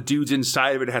 and one of the dudes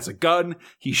inside of it has a gun.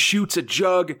 He shoots at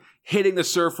Jug, hitting the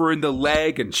surfer in the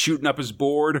leg and shooting up his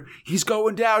board. He's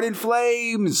going down in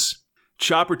flames.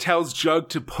 Chopper tells Jug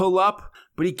to pull up,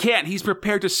 but he can't. He's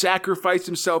prepared to sacrifice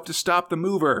himself to stop the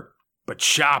mover. But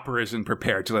Chopper isn't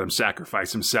prepared to let him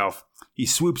sacrifice himself. He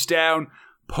swoops down,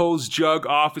 pulls Jug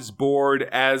off his board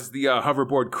as the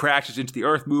hoverboard crashes into the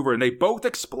Earth mover, and they both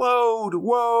explode.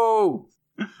 Whoa!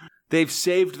 They've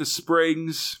saved the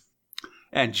springs,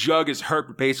 and Jug is hurt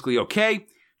but basically okay.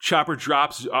 Chopper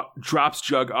drops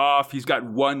Jug off. He's got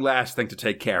one last thing to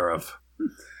take care of.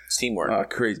 It's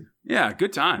teamwork. Crazy. Yeah,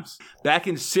 good times. Back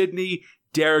in Sydney,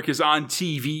 Derek is on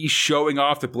TV showing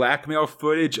off the blackmail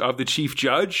footage of the chief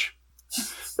judge.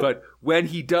 But when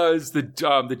he does, the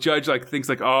judge thinks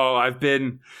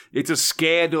it's a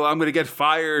scandal. I'm going to get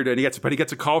fired. And he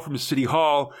gets a call from City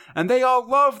Hall, and they all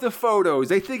love the photos.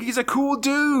 They think he's a cool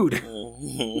dude.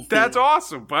 That's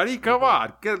awesome, buddy. Come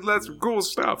on, that's cool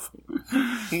stuff.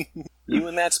 You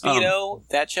and that Speedo,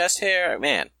 that chest hair,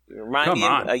 man, remind me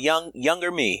of a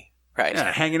younger me. Right.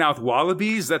 Yeah, hanging out with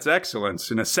wallabies, that's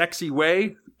excellent. In a sexy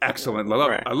way, excellent.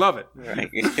 I love it. Right.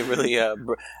 Really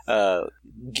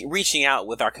reaching out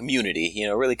with our community,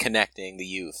 really connecting the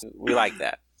youth. We like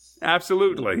that.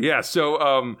 Absolutely, yeah.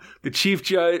 So the chief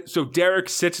judge, so Derek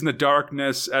sits in the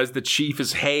darkness as the chief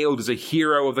is hailed as a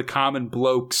hero of the common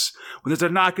blokes. When there's a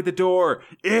knock at the door,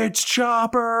 it's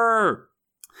Chopper!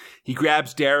 He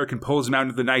grabs Derek and pulls him out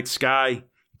into the night sky.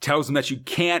 He tells him that you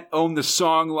can't own the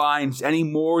song lines any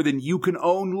more than you can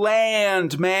own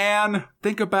land, man.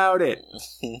 Think about it.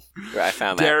 I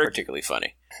found that Derek, particularly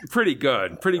funny. Pretty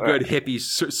good hippie,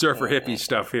 surfer hippie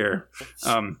stuff here.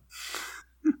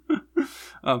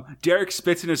 Derek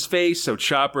spits in his face, so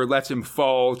Chopper lets him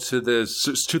fall to the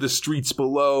streets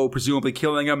below, presumably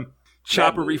killing him.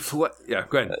 Chopper yeah,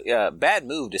 go ahead. Bad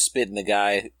move to spit in the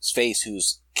guy's face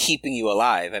who's keeping you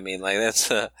alive. I mean, like,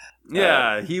 that's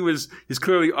he's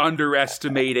clearly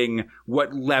underestimating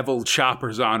what level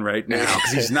Chopper's on right now,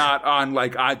 because he's not on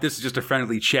this is just a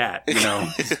friendly chat,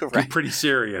 Right. He's pretty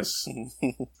serious.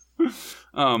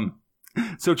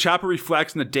 So Chopper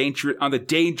reflects on the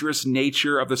dangerous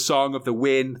nature of the Song of the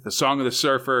Wind, the Song of the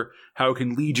Surfer, how it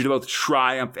can lead you to both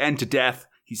triumph and to death.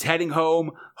 He's heading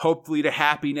home, hopefully to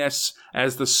happiness,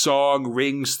 as the song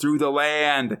rings through the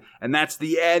land. And that's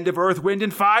the end of Earth, Wind,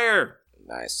 and Fire.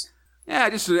 Nice. Yeah,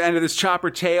 just the end of this Chopper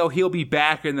tale. He'll be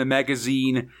back in the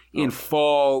magazine in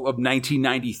fall of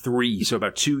 1993, so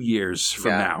about 2 years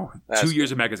from now. 2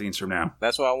 years of magazines from now.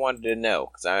 That's what I wanted to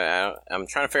know, because I'm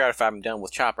trying to figure out if I'm done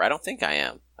with Chopper. I don't think I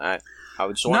am. I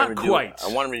just want him to quite. I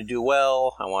want him to do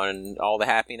well. I want all the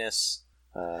happiness.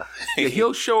 Yeah,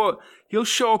 he'll show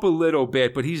up a little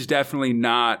bit, but he's definitely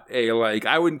not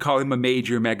I wouldn't call him a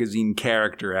major magazine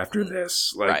character after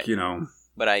this. Right.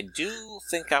 But I do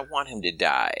think I want him to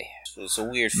die. It's a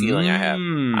weird feeling I have.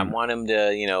 I want him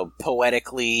to,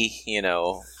 poetically,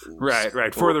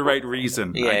 Right, for the right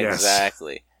reason, yeah, I guess.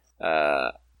 Exactly.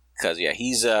 Because,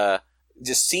 he's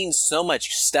just seen so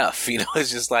much stuff,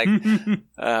 it's just like,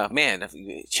 man,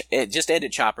 just end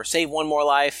it, Chopper. Save one more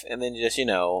life, and then just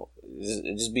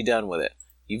be done with it.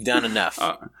 You've done enough.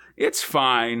 It's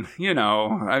fine,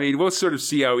 I mean, we'll sort of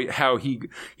see how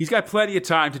he's got plenty of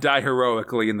time to die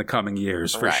heroically in the coming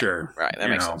years, for sure. Right, that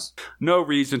makes sense. No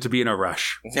reason to be in a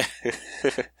rush.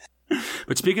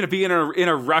 But speaking of being in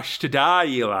a rush to die,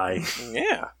 Eli.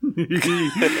 Yeah.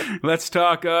 Let's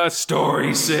talk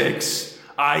Story 6.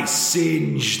 I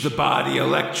Singe the Body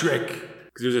Electric.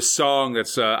 Because there's a song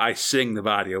that's I Sing the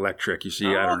Body Electric. You see,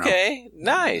 I don't know. Okay,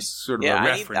 nice. Sort of a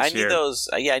reference here. I need those.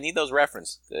 I need those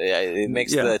references. It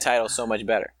makes the title so much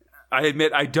better. I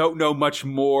admit I don't know much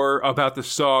more about the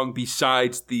song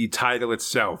besides the title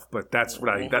itself, but that's what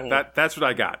I that's what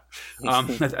I got. I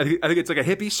think it's like a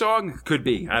hippie song. Could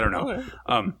be. I don't know.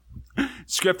 Okay.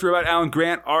 Script wrote by Alan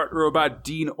Grant, art wrote by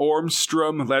Dean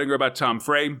Ormstrom, lettering wrote by Tom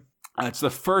Frame. It's the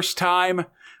first time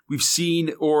we've seen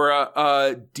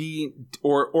Dean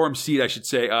or Ormstead, I should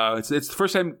say. It's the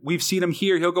first time we've seen him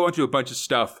here. He'll go into a bunch of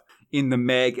stuff in the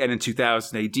Meg and in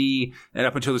 2000 AD, and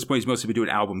up until this point, he's mostly been doing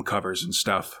album covers and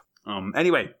stuff.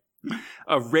 Anyway,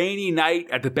 a rainy night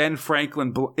at the Ben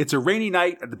Franklin. It's a rainy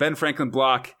night at the Ben Franklin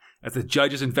block as the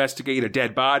judges investigate a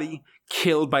dead body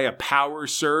killed by a power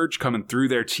surge coming through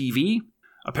their TV.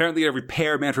 Apparently, a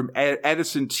repairman from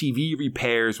Edison TV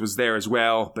Repairs was there as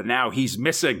well, but now he's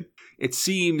missing. It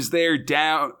seems they're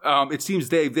down. It seems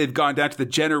they've gone down to the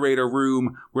generator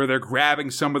room where they're grabbing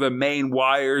some of the main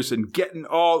wires and getting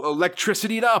all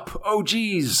electricityed up. Oh,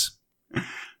 geez.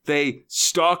 They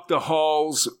stalk the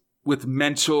halls with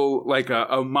mental,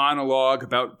 a monologue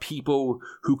about people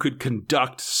who could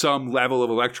conduct some level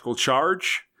of electrical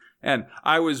charge. And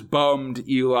I was bummed,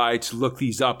 Eli, to look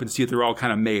these up and see if they're all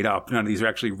kind of made up. None of these are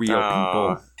actually real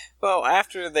people. Well,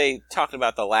 after they talked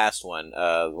about the last one,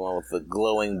 the one with the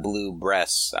glowing blue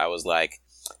breasts, I was like,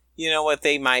 you know what,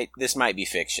 this might be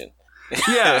fiction.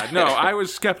 Yeah, no, I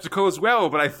was skeptical as well,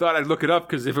 but I thought I'd look it up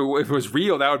because if it was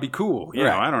real, that would be cool. You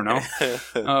know, I don't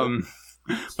know.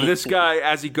 But this guy,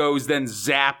 as he goes, then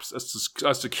zaps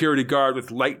a security guard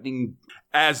with lightning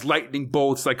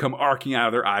bolts come arcing out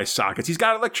of their eye sockets. He's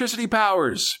got electricity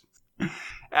powers.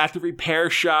 At the repair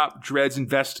shop, Dredd's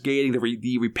investigating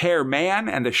the repairman,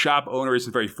 and the shop owner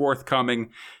isn't very forthcoming.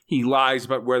 He lies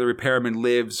about where the repairman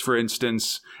lives, for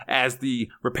instance, as the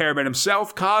repairman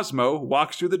himself, Cosmo,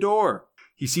 walks through the door.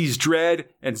 He sees Dredd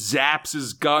and zaps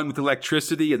his gun with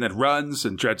electricity and then runs,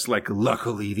 and Dredd's like,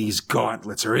 luckily these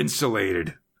gauntlets are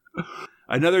insulated.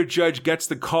 Another judge gets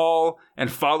the call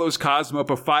and follows Cosmo up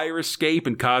a fire escape,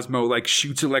 and Cosmo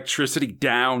shoots electricity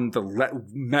down the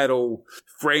metal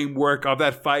framework of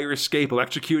that fire escape,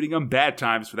 electrocuting him. Bad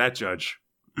times for that judge.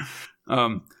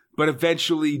 But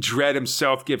eventually, Dredd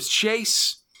himself gives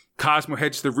chase. Cosmo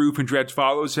heads to the roof and Dredd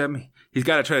follows him. He's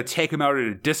got to try to take him out at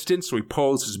a distance, so he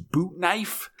pulls his boot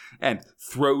knife and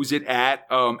throws it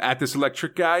at this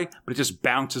electric guy, but it just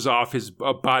bounces off his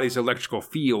body's electrical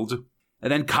field.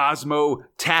 And then Cosmo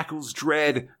tackles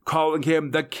Dredd, calling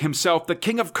him himself the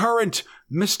King of Current,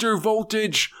 Mr.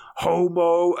 Voltage,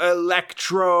 Homo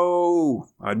Electro,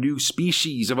 a new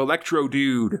species of Electro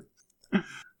dude.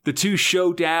 The two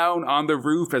show down on the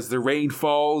roof as the rain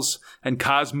falls, and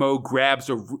Cosmo grabs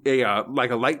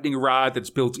a lightning rod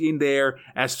that's built in there,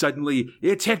 as suddenly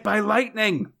it's hit by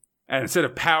lightning. And instead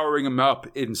of powering him up,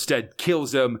 it instead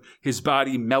kills him, his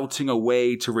body melting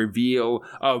away to reveal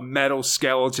a metal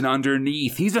skeleton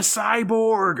underneath. He's a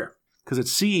cyborg! Because it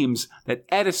seems that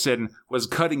Edison was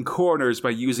cutting corners by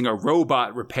using a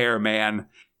robot repairman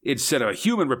instead of a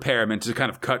human repairman to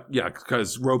kind of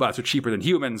because robots are cheaper than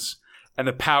humans. And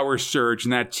the power surge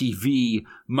in that TV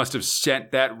must have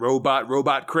sent that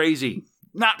robot crazy.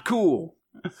 Not cool.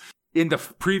 In the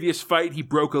previous fight, he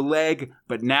broke a leg,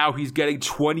 but now he's getting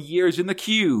 20 years in the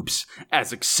cubes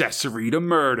as accessory to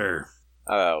murder.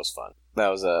 Oh, that was fun. That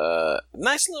was a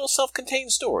nice little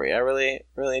self-contained story. I really,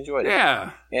 really enjoyed it.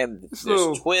 Yeah. And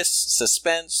there's twists,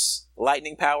 suspense,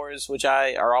 lightning powers, which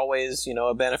are always,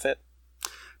 a benefit.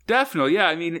 Definitely, yeah.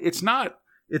 I mean, it's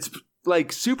like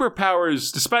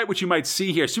superpowers, despite what you might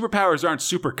see here, superpowers aren't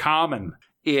super common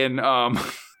in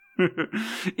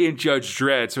in Judge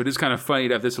Dredd, so it is kind of funny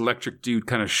to have this electric dude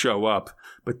kind of show up.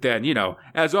 But then,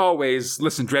 as always,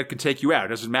 listen, Dredd can take you out. It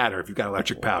doesn't matter if you've got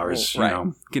electric powers, right.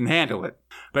 Can handle it.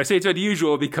 But I say it's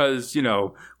unusual because,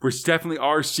 we definitely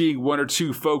are seeing one or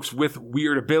two folks with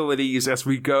weird abilities as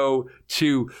we go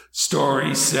to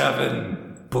Story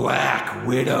 7, Black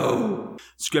Widow.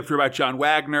 Script wrote by John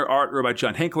Wagner, art wrote by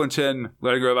John Hinkleton,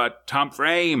 lettering wrote by Tom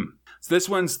Frame. So this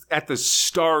one's at the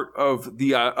start of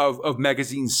the of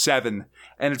Magazine 7,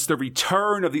 and it's the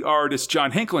return of the artist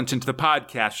John Hinkleton to the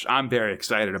podcast, which I'm very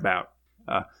excited about.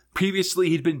 Previously,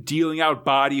 he'd been dealing out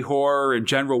body horror and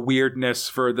general weirdness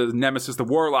for the Nemesis the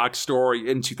Warlock story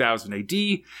in 2000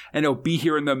 AD, and he'll be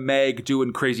here in the Meg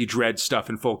doing crazy Dredd stuff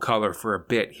in full color for a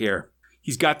bit here.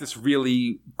 He's got this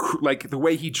really, the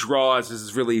way he draws is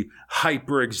this really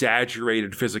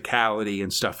hyper-exaggerated physicality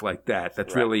and stuff like that.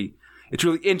 That's right. It's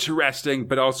really interesting,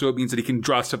 but also it means that he can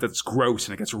draw stuff that's gross,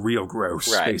 and it gets real gross,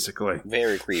 basically.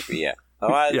 Very creepy, yeah. A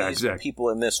lot of these people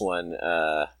in this one,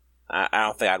 I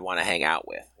don't think I'd want to hang out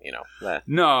with,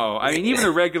 No, I mean, even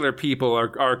the regular people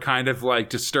are kind of,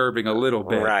 disturbing a little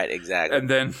bit. Right, exactly. And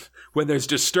then when there's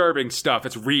disturbing stuff,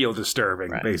 it's real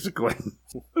disturbing, basically.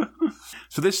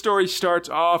 So this story starts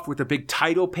off with a big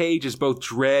title page as both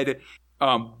Dredd,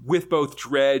 with both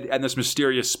Dredd and this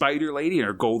mysterious spider lady in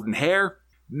her golden hair.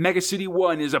 Mega City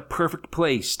 1 is a perfect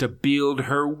place to build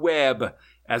her web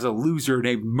as a loser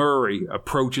named Murray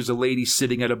approaches a lady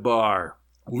sitting at a bar.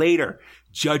 Later,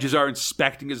 judges are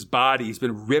inspecting his body. He's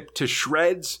been ripped to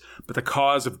shreds, but the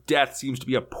cause of death seems to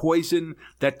be a poison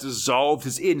that dissolved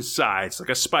his insides like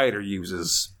a spider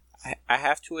uses. I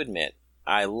have to admit,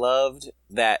 I loved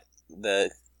that the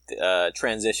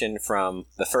transition from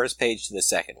the first page to the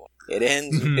second one. It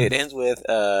ends with,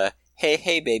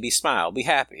 hey, baby, smile, be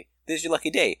happy. This is your lucky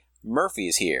day. Murphy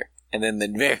is here. And then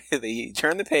you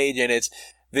turn the page and it's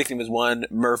victim is 1,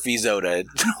 Murphy Zoda.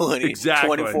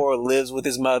 24, lives with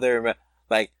his mother.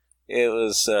 It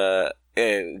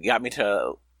got me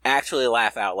to actually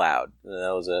laugh out loud.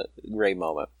 That was a great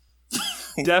moment.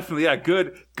 Definitely, yeah.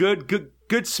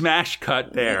 Good smash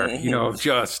cut there.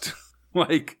 Just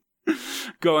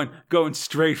going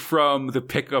straight from the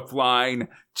pickup line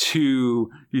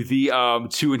to the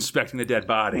to inspecting the dead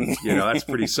body. That's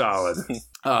pretty solid.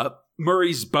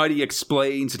 Murray's buddy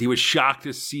explains that he was shocked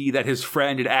to see that his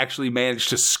friend had actually managed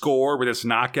to score with his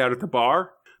knockout at the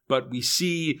bar. But we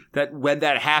see that when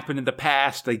that happened in the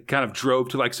past, they kind of drove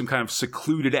to some kind of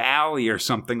secluded alley or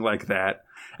something like that.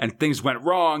 And things went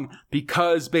wrong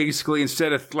because basically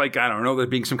instead of there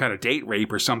being some kind of date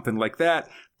rape or something like that,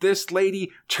 this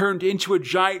lady turned into a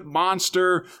giant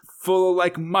monster full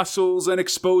of muscles and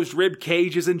exposed rib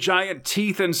cages and giant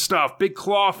teeth and stuff. Big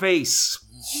claw face.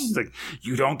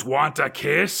 You don't want a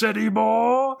kiss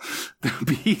anymore?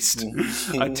 The beast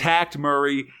attacked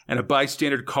Murray, and a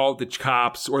bystander called the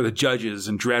cops or the judges,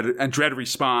 and Dredd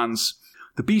responds.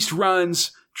 The beast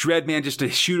runs. Dredd manages to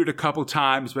shoot it a couple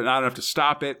times, but not enough to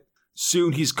stop it.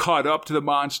 Soon he's caught up to the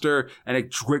monster, and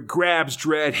it grabs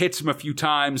Dredd, hits him a few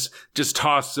times, just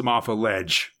tosses him off a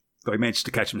ledge. Though he managed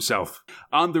to catch himself.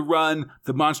 On the run,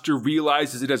 the monster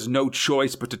realizes it has no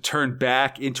choice but to turn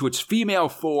back into its female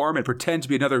form and pretend to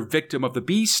be another victim of the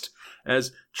beast,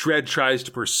 as Dredd tries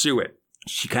to pursue it.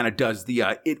 She kind of does the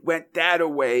it went that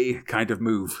away kind of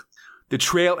move. The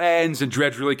trail ends and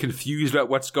Dredd's really confused about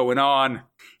what's going on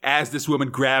as this woman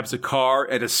grabs a car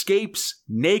and escapes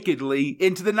nakedly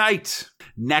into the night.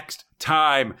 Next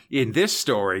time in this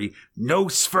story,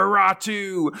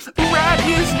 Nosferatu, write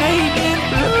his name in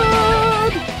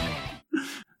blood.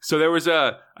 So there was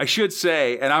I should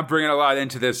say, and I'm bringing a lot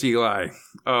into this, Eli.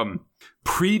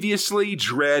 Previously,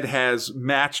 Dredd has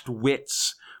matched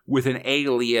wits with an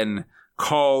alien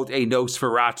called a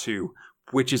Nosferatu,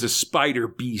 which is a spider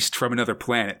beast from another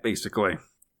planet, basically.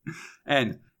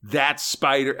 And that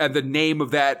spider, and the name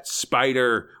of that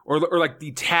spider, or like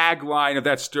the tagline of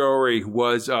that story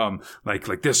was,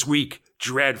 like this week,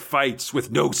 Dredd fights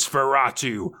with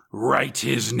Nosferatu, write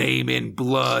his name in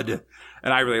blood.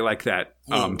 And I really like that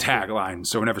tagline.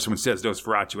 So whenever someone says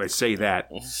Nosferatu, I say that.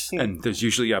 And there's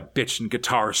usually a bitch and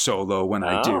guitar solo when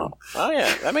I do. Oh,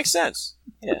 yeah. That makes sense.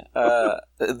 Yeah.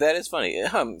 That is funny.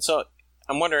 So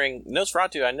I'm wondering,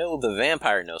 Nosferatu, I know the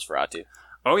vampire Nosferatu.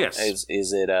 Oh, yes.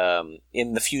 Is it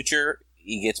in the future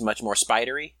he gets much more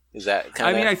spidery? Is that kind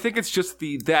of... I mean, I think it's just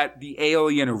the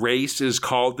alien race is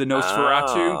called the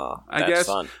Nosferatu, I guess.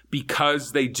 Fun.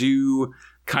 Because they do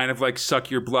kind of like suck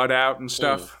your blood out and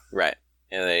stuff. Right.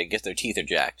 And they guess their teeth are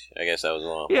jacked. I guess that was a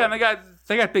little... Yeah, and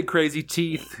they got big crazy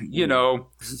teeth. You know,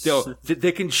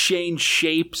 they can change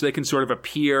shapes. They can sort of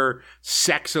appear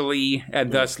sexily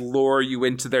and thus lure you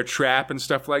into their trap and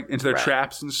stuff into their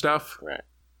traps and stuff. Right.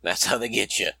 That's how they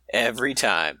get you every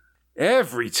time.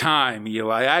 Every time,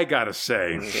 Eli, I gotta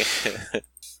say.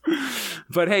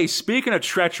 But hey, speaking of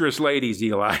treacherous ladies,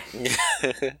 Eli,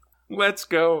 let's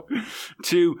go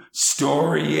to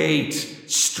Story 8,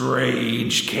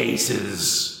 Strange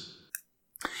Cases.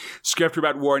 Script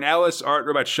about Warren Ellis, art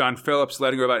about Sean Phillips,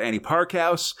 letting about Annie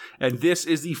Parkhouse, and this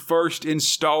is the first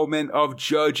installment of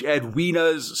Judge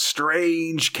Edwina's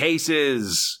Strange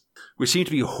Cases, which seem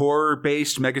to be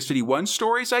horror-based Mega City 1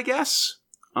 stories, I guess.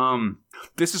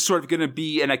 This is sort of going to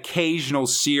be an occasional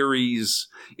series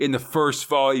in the first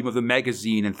volume of the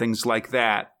magazine and things like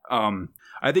that.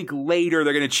 I think later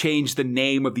they're going to change the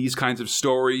name of these kinds of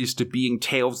stories to being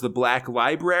Tales of the Black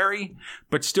Library,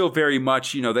 but still very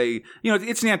much,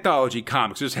 it's an anthology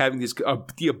comic, so just having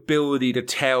the ability to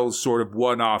tell sort of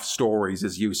one-off stories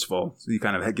is useful. So you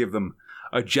kind of give them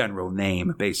a general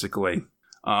name, basically.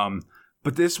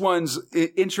 But this one's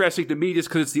interesting to me just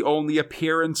because it's the only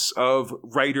appearance of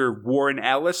writer Warren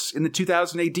Ellis in the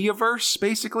 2000 AD-verse,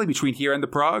 basically, between here and the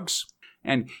Progs.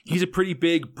 And he's a pretty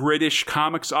big British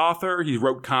comics author. He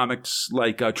wrote comics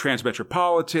like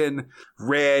Transmetropolitan,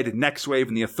 Red, Next Wave,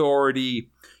 and The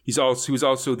Authority. He was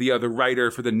also the other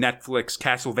writer for the Netflix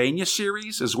Castlevania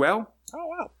series as well. Oh,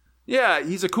 wow. Yeah,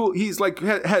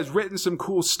 has written some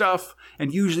cool stuff,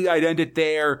 and usually I'd end it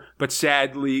there, but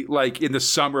sadly, like in the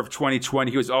summer of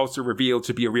 2020, he was also revealed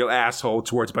to be a real asshole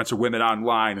towards a bunch of women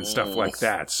online and stuff like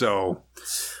that. So,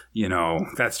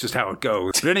 that's just how it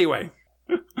goes. But anyway,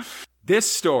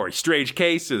 this story, Strange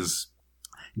Cases,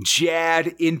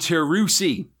 Jad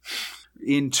Interisi,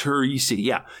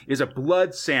 is a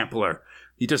blood sampler.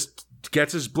 He just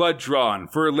gets his blood drawn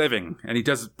for a living, and he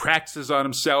practices on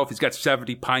himself. He's got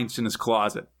 70 pints in his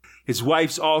closet. His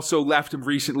wife's also left him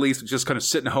recently, so just kind of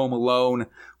sitting home alone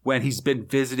when he's been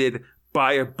visited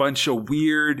by a bunch of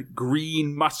weird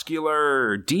green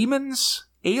muscular demons?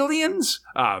 Aliens?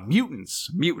 Mutants,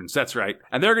 that's right.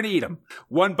 And they're going to eat him.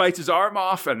 One bites his arm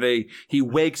off, and he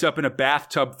wakes up in a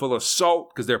bathtub full of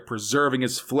salt because they're preserving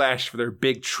his flesh for their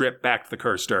big trip back to the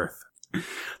cursed earth.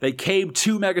 They came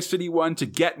to Mega City 1 to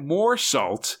get more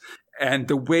salt, and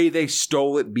the way they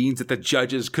stole it means that the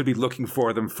judges could be looking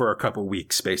for them for a couple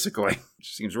weeks, basically.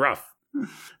 Which seems rough.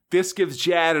 This gives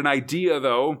Jad an idea,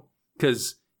 though,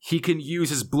 because he can use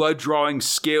his blood-drawing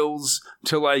skills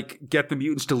to, get the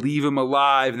mutants to leave him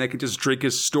alive, and they can just drink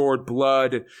his stored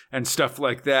blood and stuff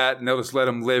like that, and they'll just let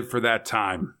him live for that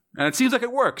time. And it seems like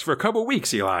it works for a couple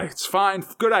weeks, Eli. It's fine.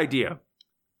 Good idea.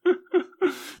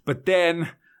 But then,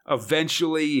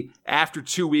 eventually, after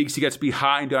 2 weeks, he gets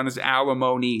behind on his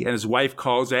alimony, and his wife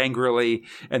calls angrily,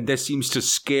 and this seems to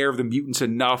scare the mutants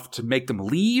enough to make them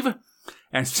leave.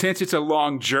 And since it's a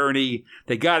long journey,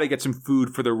 they gotta get some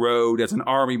food for the road as an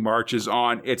army marches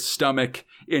on its stomach,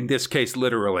 in this case,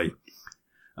 literally.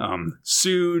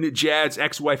 Soon, Jad's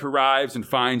ex-wife arrives and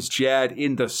finds Jad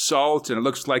in the salt, and it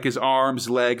looks like his arms,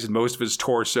 legs, and most of his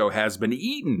torso has been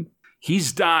eaten.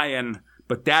 He's dying,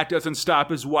 but that doesn't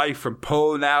stop his wife from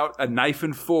pulling out a knife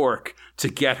and fork to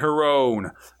get her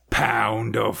own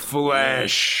pound of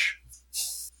flesh.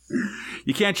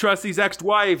 You can't trust these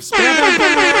ex-wives.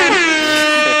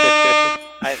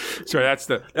 Sorry, that's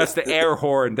the air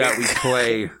horn that we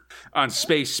play on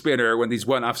Space Spinner when these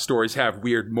one-off stories have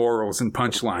weird morals and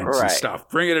punchlines and stuff.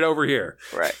 Bringing it over here.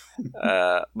 Right.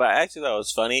 But I actually thought it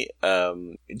was funny.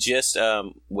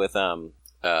 With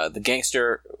the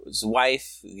gangster's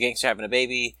wife, the gangster having a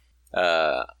baby.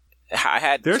 I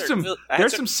had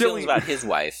some silly about his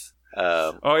wife.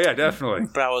 Oh yeah, definitely.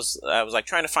 But I was like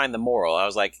trying to find the moral. I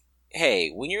was like,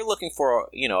 hey, when you're looking for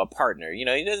a partner, he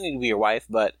doesn't need to be your wife,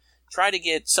 but try to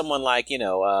get someone like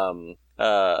Mr.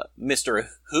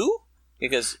 Who,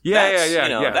 because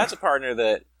that's a partner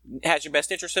that has your best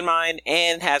interest in mind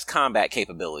and has combat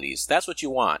capabilities. That's what you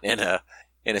want in a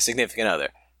significant other.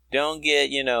 Don't get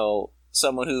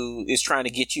someone who is trying to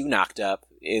get you knocked up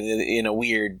in a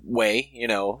weird way,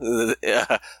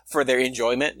 for their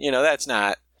enjoyment. That's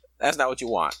not what you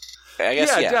want. I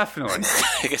guess, definitely.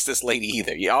 I guess this lady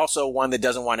either. You also one that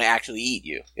doesn't want to actually eat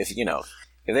you. If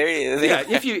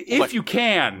you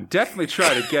can, definitely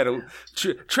try to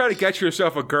get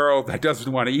yourself a girl that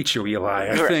doesn't want to eat you,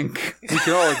 Eli. I think we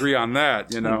can all agree on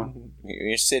that.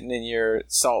 You're sitting in your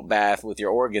salt bath with your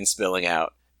organs spilling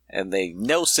out, and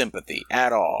no sympathy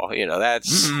at all.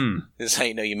 This is how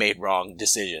you made wrong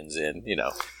decisions, and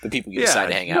the people you decide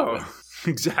to hang out with.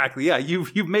 Exactly. Yeah,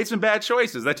 you've made some bad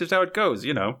choices. That's just how it goes.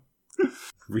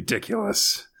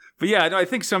 Ridiculous. But yeah, no, I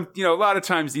think a lot of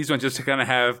times these ones just kind of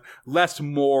have less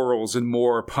morals and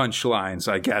more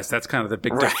punchlines, I guess. That's kind of the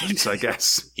big difference, I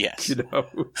guess. Yes.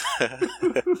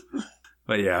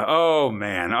 But yeah, oh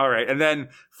man. All right. And then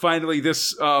finally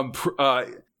this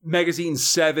magazine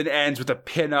 7 ends with a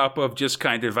pinup of just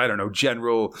kind of, I don't know,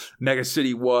 general Mega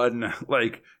City 1,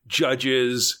 like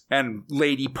judges and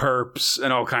lady perps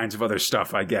and all kinds of other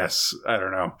stuff, I guess. I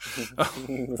don't know.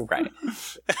 Right.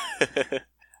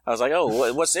 I was like,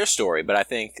 oh, what's their story? But I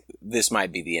think this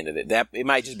might be the end of it. It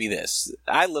might just be this.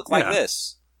 I look like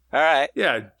this. All right.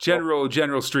 Yeah, general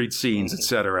street scenes,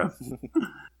 etc.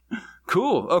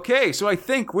 Cool. Okay, so I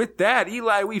think with that,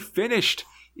 Eli, we finished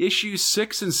issues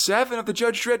 6 and 7 of the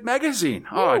Judge Dredd magazine.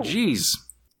 Oh, geez.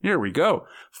 Here we go.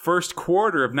 First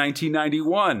quarter of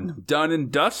 1991. Done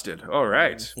and dusted. All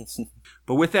right.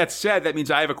 But with that said, that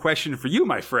means I have a question for you,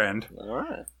 my friend. All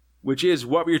right. Which is,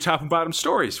 what were your top and bottom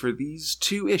stories for these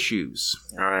 2 issues?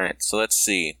 All right, so let's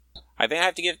see. I think I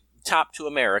have to give top to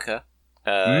America.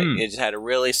 It just had a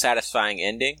really satisfying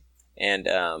ending, and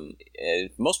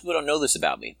most people don't know this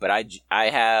about me, but I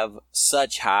have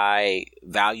such high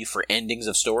value for endings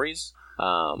of stories.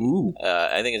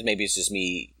 I think maybe it's just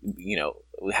me,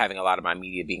 having a lot of my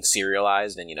media being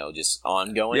serialized and just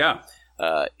ongoing. Yeah.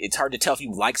 It's hard to tell if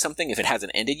you like something if it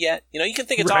hasn't ended yet. You can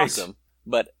think it's awesome,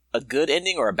 but a good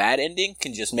ending or a bad ending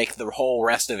can just make the whole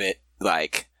rest of it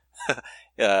like.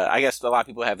 I guess a lot of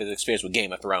people have this experience with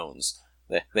Game of Thrones.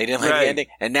 They didn't like the ending,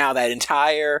 and now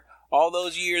all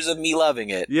those years of me loving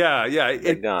it. Yeah.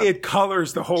 It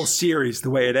colors the whole series the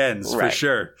way it ends, for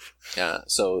sure.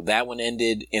 So that one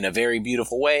ended in a very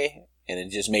beautiful way, and it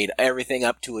just made everything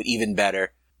up to it even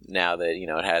better. Now that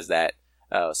it has that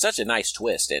such a nice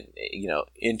twist and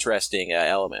interesting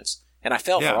elements. And I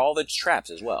fell for all the traps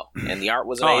as well. And the art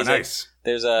was amazing. Oh, nice.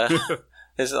 There's a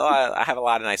lot. I have a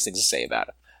lot of nice things to say about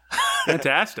it.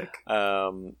 Fantastic.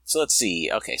 So let's see.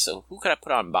 Okay, so who could I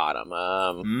put on bottom?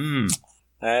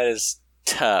 That is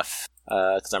tough.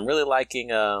 Because I'm really liking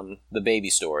the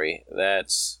baby story.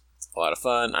 That's a lot of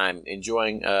fun. I'm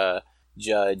enjoying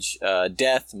Judge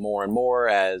Death more and more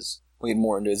as we get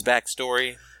more into his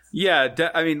backstory. Yeah,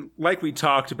 like we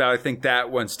talked about, I think that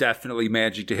one's definitely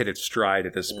managing to hit its stride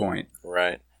at this point.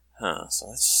 Right. So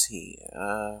let's see.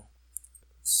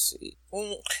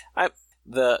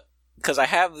 Because I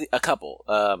have a couple.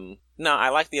 No, I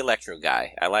like the Electro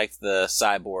guy. I like the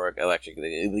cyborg Electric.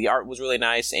 The art was really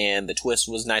nice, and the twist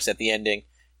was nice at the ending.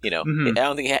 I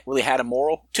don't think it really had a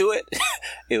moral to it.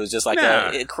 It was just like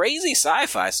a crazy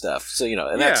sci-fi stuff. So,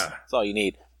 and that's all you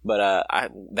need. But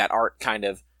that art kind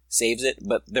of saves it.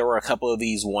 But there were a couple of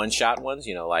these one-shot ones,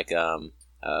 like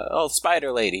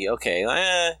Spider Lady,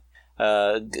 okay,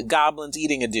 goblins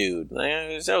eating a dude,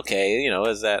 it's okay,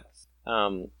 is that,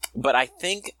 but I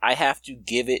think I have to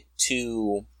give it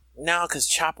to, no, because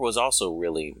Chopper was also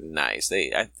really nice.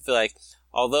 I feel like,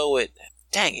 although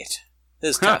dang it,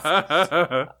 this is tough.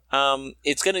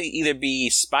 It's gonna either be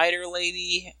Spider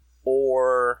Lady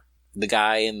or the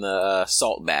guy in the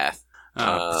salt bath.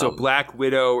 So Black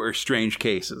Widow or Strange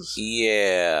Cases.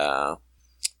 Yeah.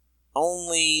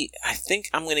 Only, I think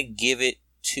I'm going to give it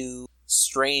to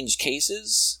Strange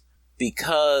Cases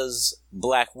because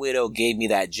Black Widow gave me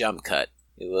that jump cut.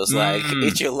 It was like,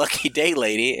 it's your lucky day,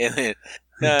 lady. And then,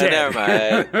 never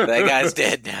mind. That guy's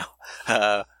dead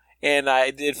now. And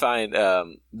I did find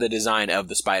the design of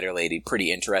the Spider Lady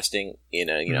pretty interesting in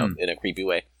a, in a creepy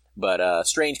way. But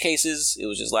Strange Cases, it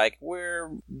was just like,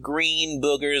 we're green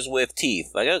boogers with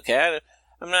teeth. Like, okay,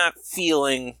 I'm not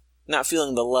feeling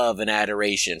the love and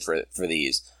adoration for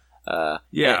these. And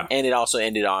it also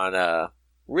ended on a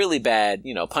really bad,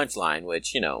 punchline,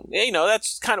 which,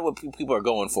 that's kind of what people are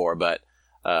going for. But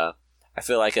I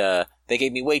feel like they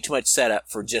gave me way too much setup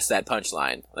for just that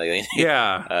punchline. Like,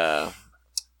 yeah.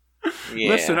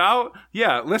 Yeah.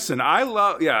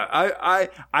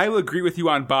 I'll agree with you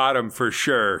on bottom for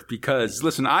sure, because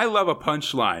listen, I love a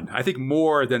punchline. I think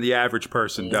more than the average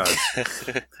person does.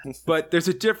 But there's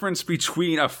a difference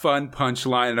between a fun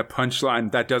punchline and a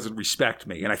punchline that doesn't respect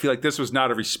me. And I feel like this was not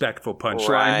a respectful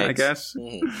punchline, I guess.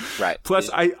 Right.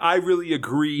 Plus, I really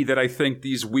agree that I think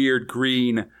these weird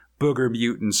green booger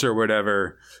mutants or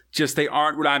whatever, just they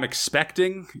aren't what I'm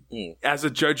expecting as a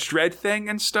Judge Dredd thing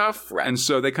and stuff. Right. And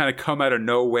so they kind of come out of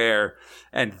nowhere,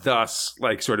 and thus,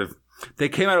 like, sort of, they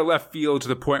came out of left field to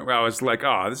the point where I was like,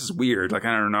 oh, this is weird. Like,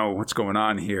 I don't know what's going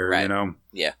on here, right.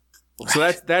 Yeah. Right.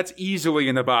 So that's easily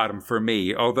in the bottom for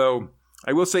me. Although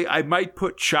I will say I might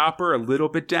put Chopper a little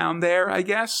bit down there, I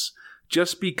guess,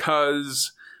 just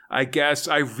because I guess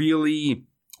I really,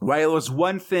 while it was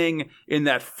one thing in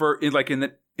that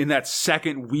in that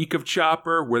second week of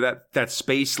Chopper where that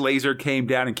space laser came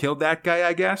down and killed that guy,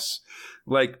 I guess.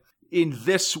 Like, in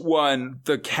this one,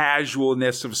 the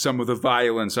casualness of some of the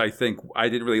violence, I think I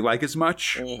didn't really like as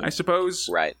much, I suppose.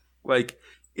 Right. Like,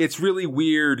 it's really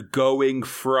weird going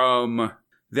from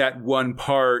that one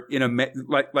part in to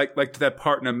that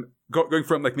part in going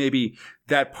from like maybe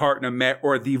that part in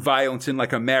or the violence in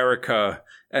like America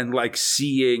and like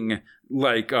seeing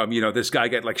like, this guy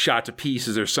get like shot to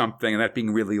pieces or something, and that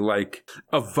being really like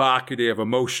evocative,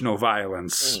 emotional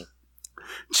violence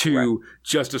to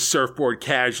just a surfboard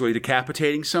casually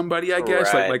decapitating somebody, I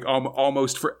guess, right. like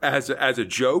almost as a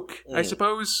joke, I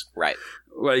suppose. Right.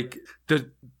 Like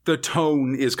the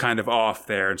tone is kind of off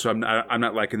there, and so I'm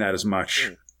not liking that as much.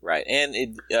 Right. And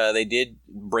they did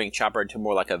bring Chopper into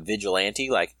more like a vigilante.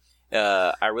 Like,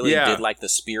 I really did like the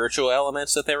spiritual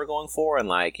elements that they were going for, and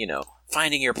like,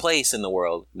 finding your place in the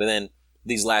world. But then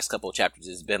these last couple of chapters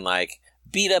has been like,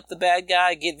 beat up the bad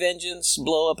guy, get vengeance,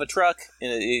 blow up a truck.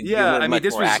 And it went much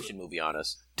more action movie on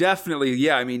us. Definitely,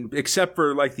 yeah. I mean, except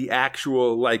for like the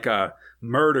actual like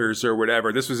murders or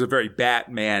whatever, this was a very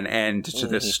Batman end to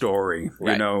this story.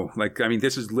 Right. Like, I mean,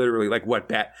 this is literally like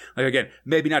like again,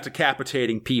 maybe not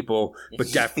decapitating people, but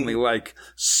definitely like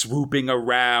swooping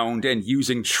around and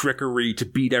using trickery to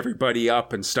beat everybody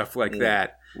up and stuff like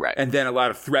that. Right. And then a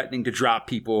lot of threatening to drop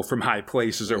people from high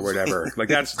places or whatever. Like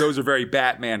those are very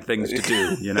Batman things to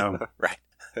do, Right.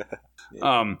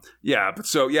 But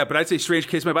I'd say Strange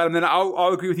Case my bottom. Then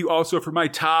I'll agree with you also for my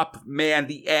top. Man,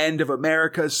 the end of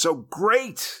America is so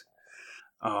great.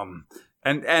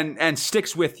 And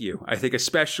sticks with you. I think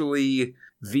especially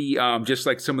the just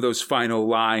like some of those final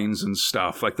lines and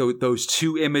stuff, like those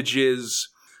two images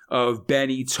of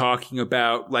Benny talking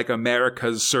about like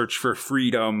America's search for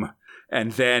freedom.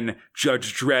 And then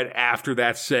Judge Dredd after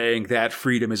that saying that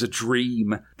freedom is a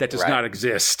dream that does not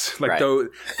exist. Like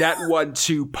that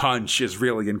 1-2 punch is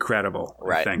really incredible,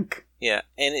 I think. Yeah,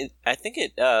 and I think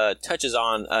it touches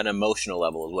on an emotional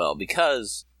level as well,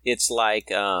 because it's like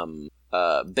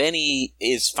Benny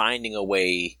is finding a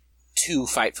way to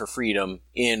fight for freedom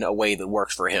in a way that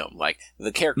works for him. Like,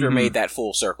 the character made that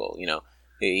full circle,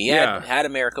 He had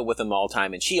America with him all the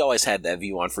time, and she always had that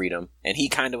view on freedom. And he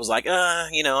kind of was like,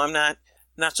 I'm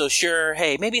not so sure.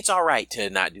 Hey, maybe it's all right to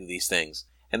not do these things.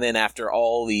 And then after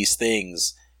all these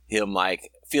things, him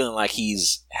like feeling like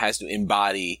has to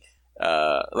embody,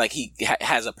 like he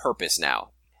has a purpose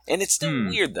now. And it's still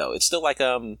weird though. It's still like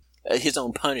his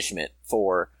own punishment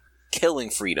for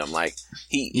killing freedom. Like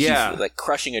he's like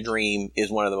crushing a dream is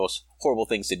one of the most horrible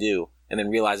things to do, and then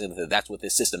realizing that that's what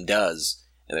this system does.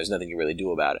 And there's nothing you really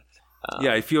do about it.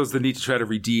 He feels the need to try to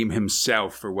redeem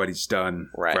himself for what he's done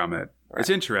from it. Right. It's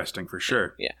interesting for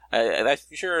sure. Yeah. I'm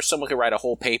sure someone could write a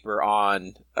whole paper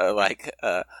on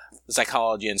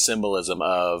psychology and symbolism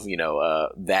of,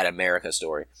 that America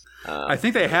story. I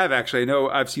think they have, actually. I know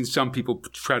I've seen some people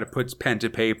try to put pen to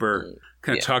paper,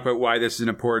 kind of talk about why this is an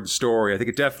important story. I think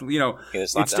it definitely,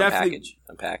 it's definitely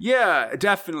unpack. Yeah,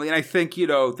 definitely. And I think,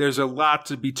 there's a lot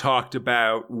to be talked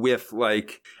about with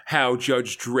like how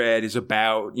Judge Dredd is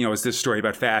about, is this story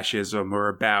about fascism or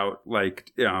about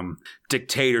like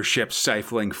dictatorship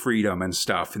stifling freedom and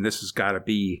stuff. And this has got to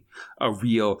be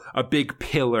a big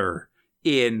pillar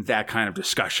in that kind of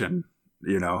discussion,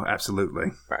 absolutely.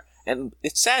 Right. And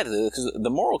it's sad because the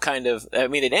moral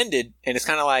it ended and it's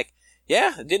kind of like,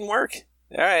 yeah, it didn't work.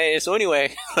 All right. So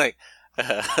anyway, like,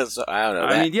 So I don't know.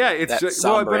 I mean, yeah, it's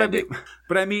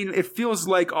but I mean, it feels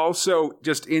like also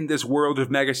just in this world of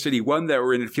Mega City 1 that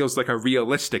we're in, it feels like a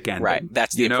realistic ending. Right.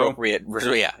 That's the appropriate.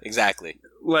 Yeah, exactly.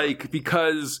 Like,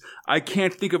 because I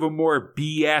can't think of a more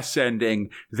BS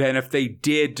ending than if they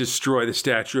did destroy the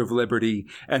Statue of Liberty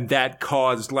and that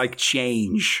caused, like,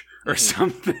 change or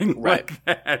something like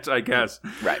that, I guess.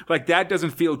 Right. Like, that doesn't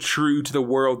feel true to the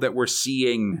world that we're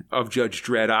seeing of Judge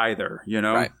Dredd either, you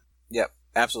know? Right. Yep,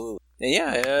 absolutely.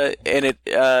 And and it,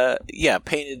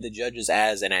 painted the judges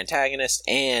as an antagonist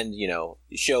and,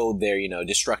 showed their,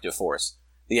 destructive force.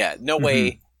 Yeah, no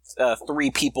way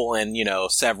 3 people and,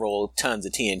 several tons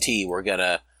of TNT were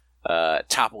gonna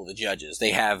topple the judges.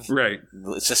 They have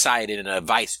society in a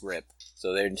vice grip,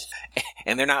 so they're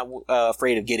not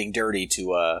afraid of getting dirty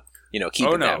to keep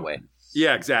it that way.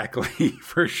 Yeah, exactly.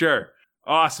 For sure.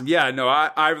 Awesome. Yeah, no,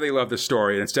 I really love the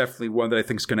story, and it's definitely one that I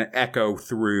think is going to echo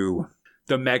through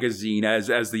the magazine as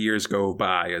the years go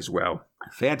by as well.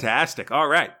 Fantastic. All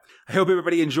right. I hope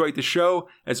everybody enjoyed the show.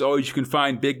 As always, you can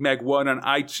find Big Meg 1 on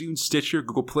iTunes, Stitcher,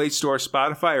 Google Play Store,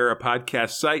 Spotify, or our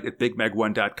podcast site at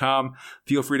BigMeg1.com.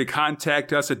 Feel free to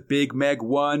contact us at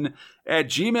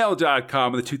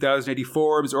BigMeg1@gmail.com on the 2080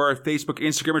 forums or our Facebook,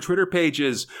 Instagram, or Twitter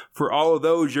pages. For all of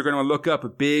those, you're going to look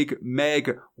up Big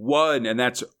Meg 1, and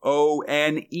that's ONE,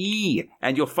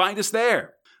 and you'll find us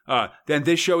there. Then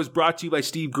this show is brought to you by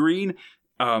Steve Green,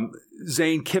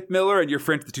 Zane Kipmiller, and your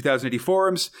friends at the 2080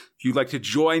 forums. If you'd like to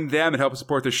join them and help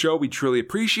support the show, we truly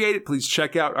appreciate it. Please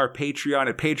check out our Patreon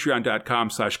at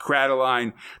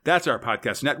patreon.com/Crataline. That's our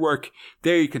podcast network.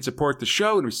 There you can support the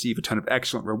show and receive a ton of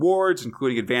excellent rewards,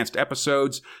 including advanced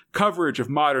episodes, coverage of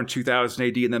modern 2000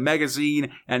 AD in the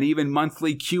magazine, and even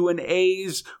monthly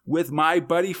Q&As with my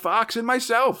buddy Fox and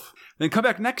myself. Then come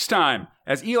back next time,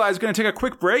 as Eli's going to take a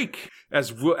quick break,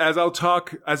 as I'll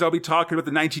be talking about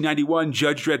the 1991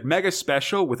 Judge Dredd Mega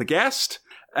Special with a guest,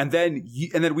 and then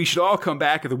we should all come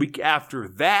back the week after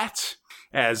that,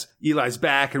 as Eli's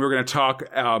back, and we're going to talk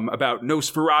about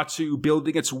Nosferatu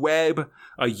building its web,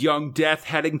 a young death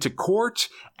heading to court,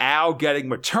 Al getting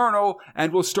maternal,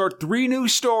 and we'll start 3 new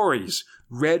stories: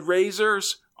 Red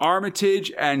Razors,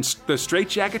 Armitage, and the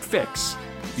Straitjacket Fix.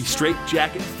 The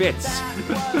Straitjacket Fits.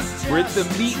 We're at the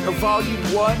meat of Volume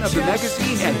 1 of the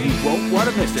magazine, and you won't want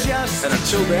to miss it. And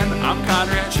until then, I'm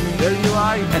Conrad, they're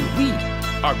Eli, and we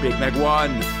are Big Meg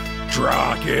 1.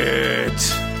 Drock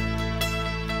it!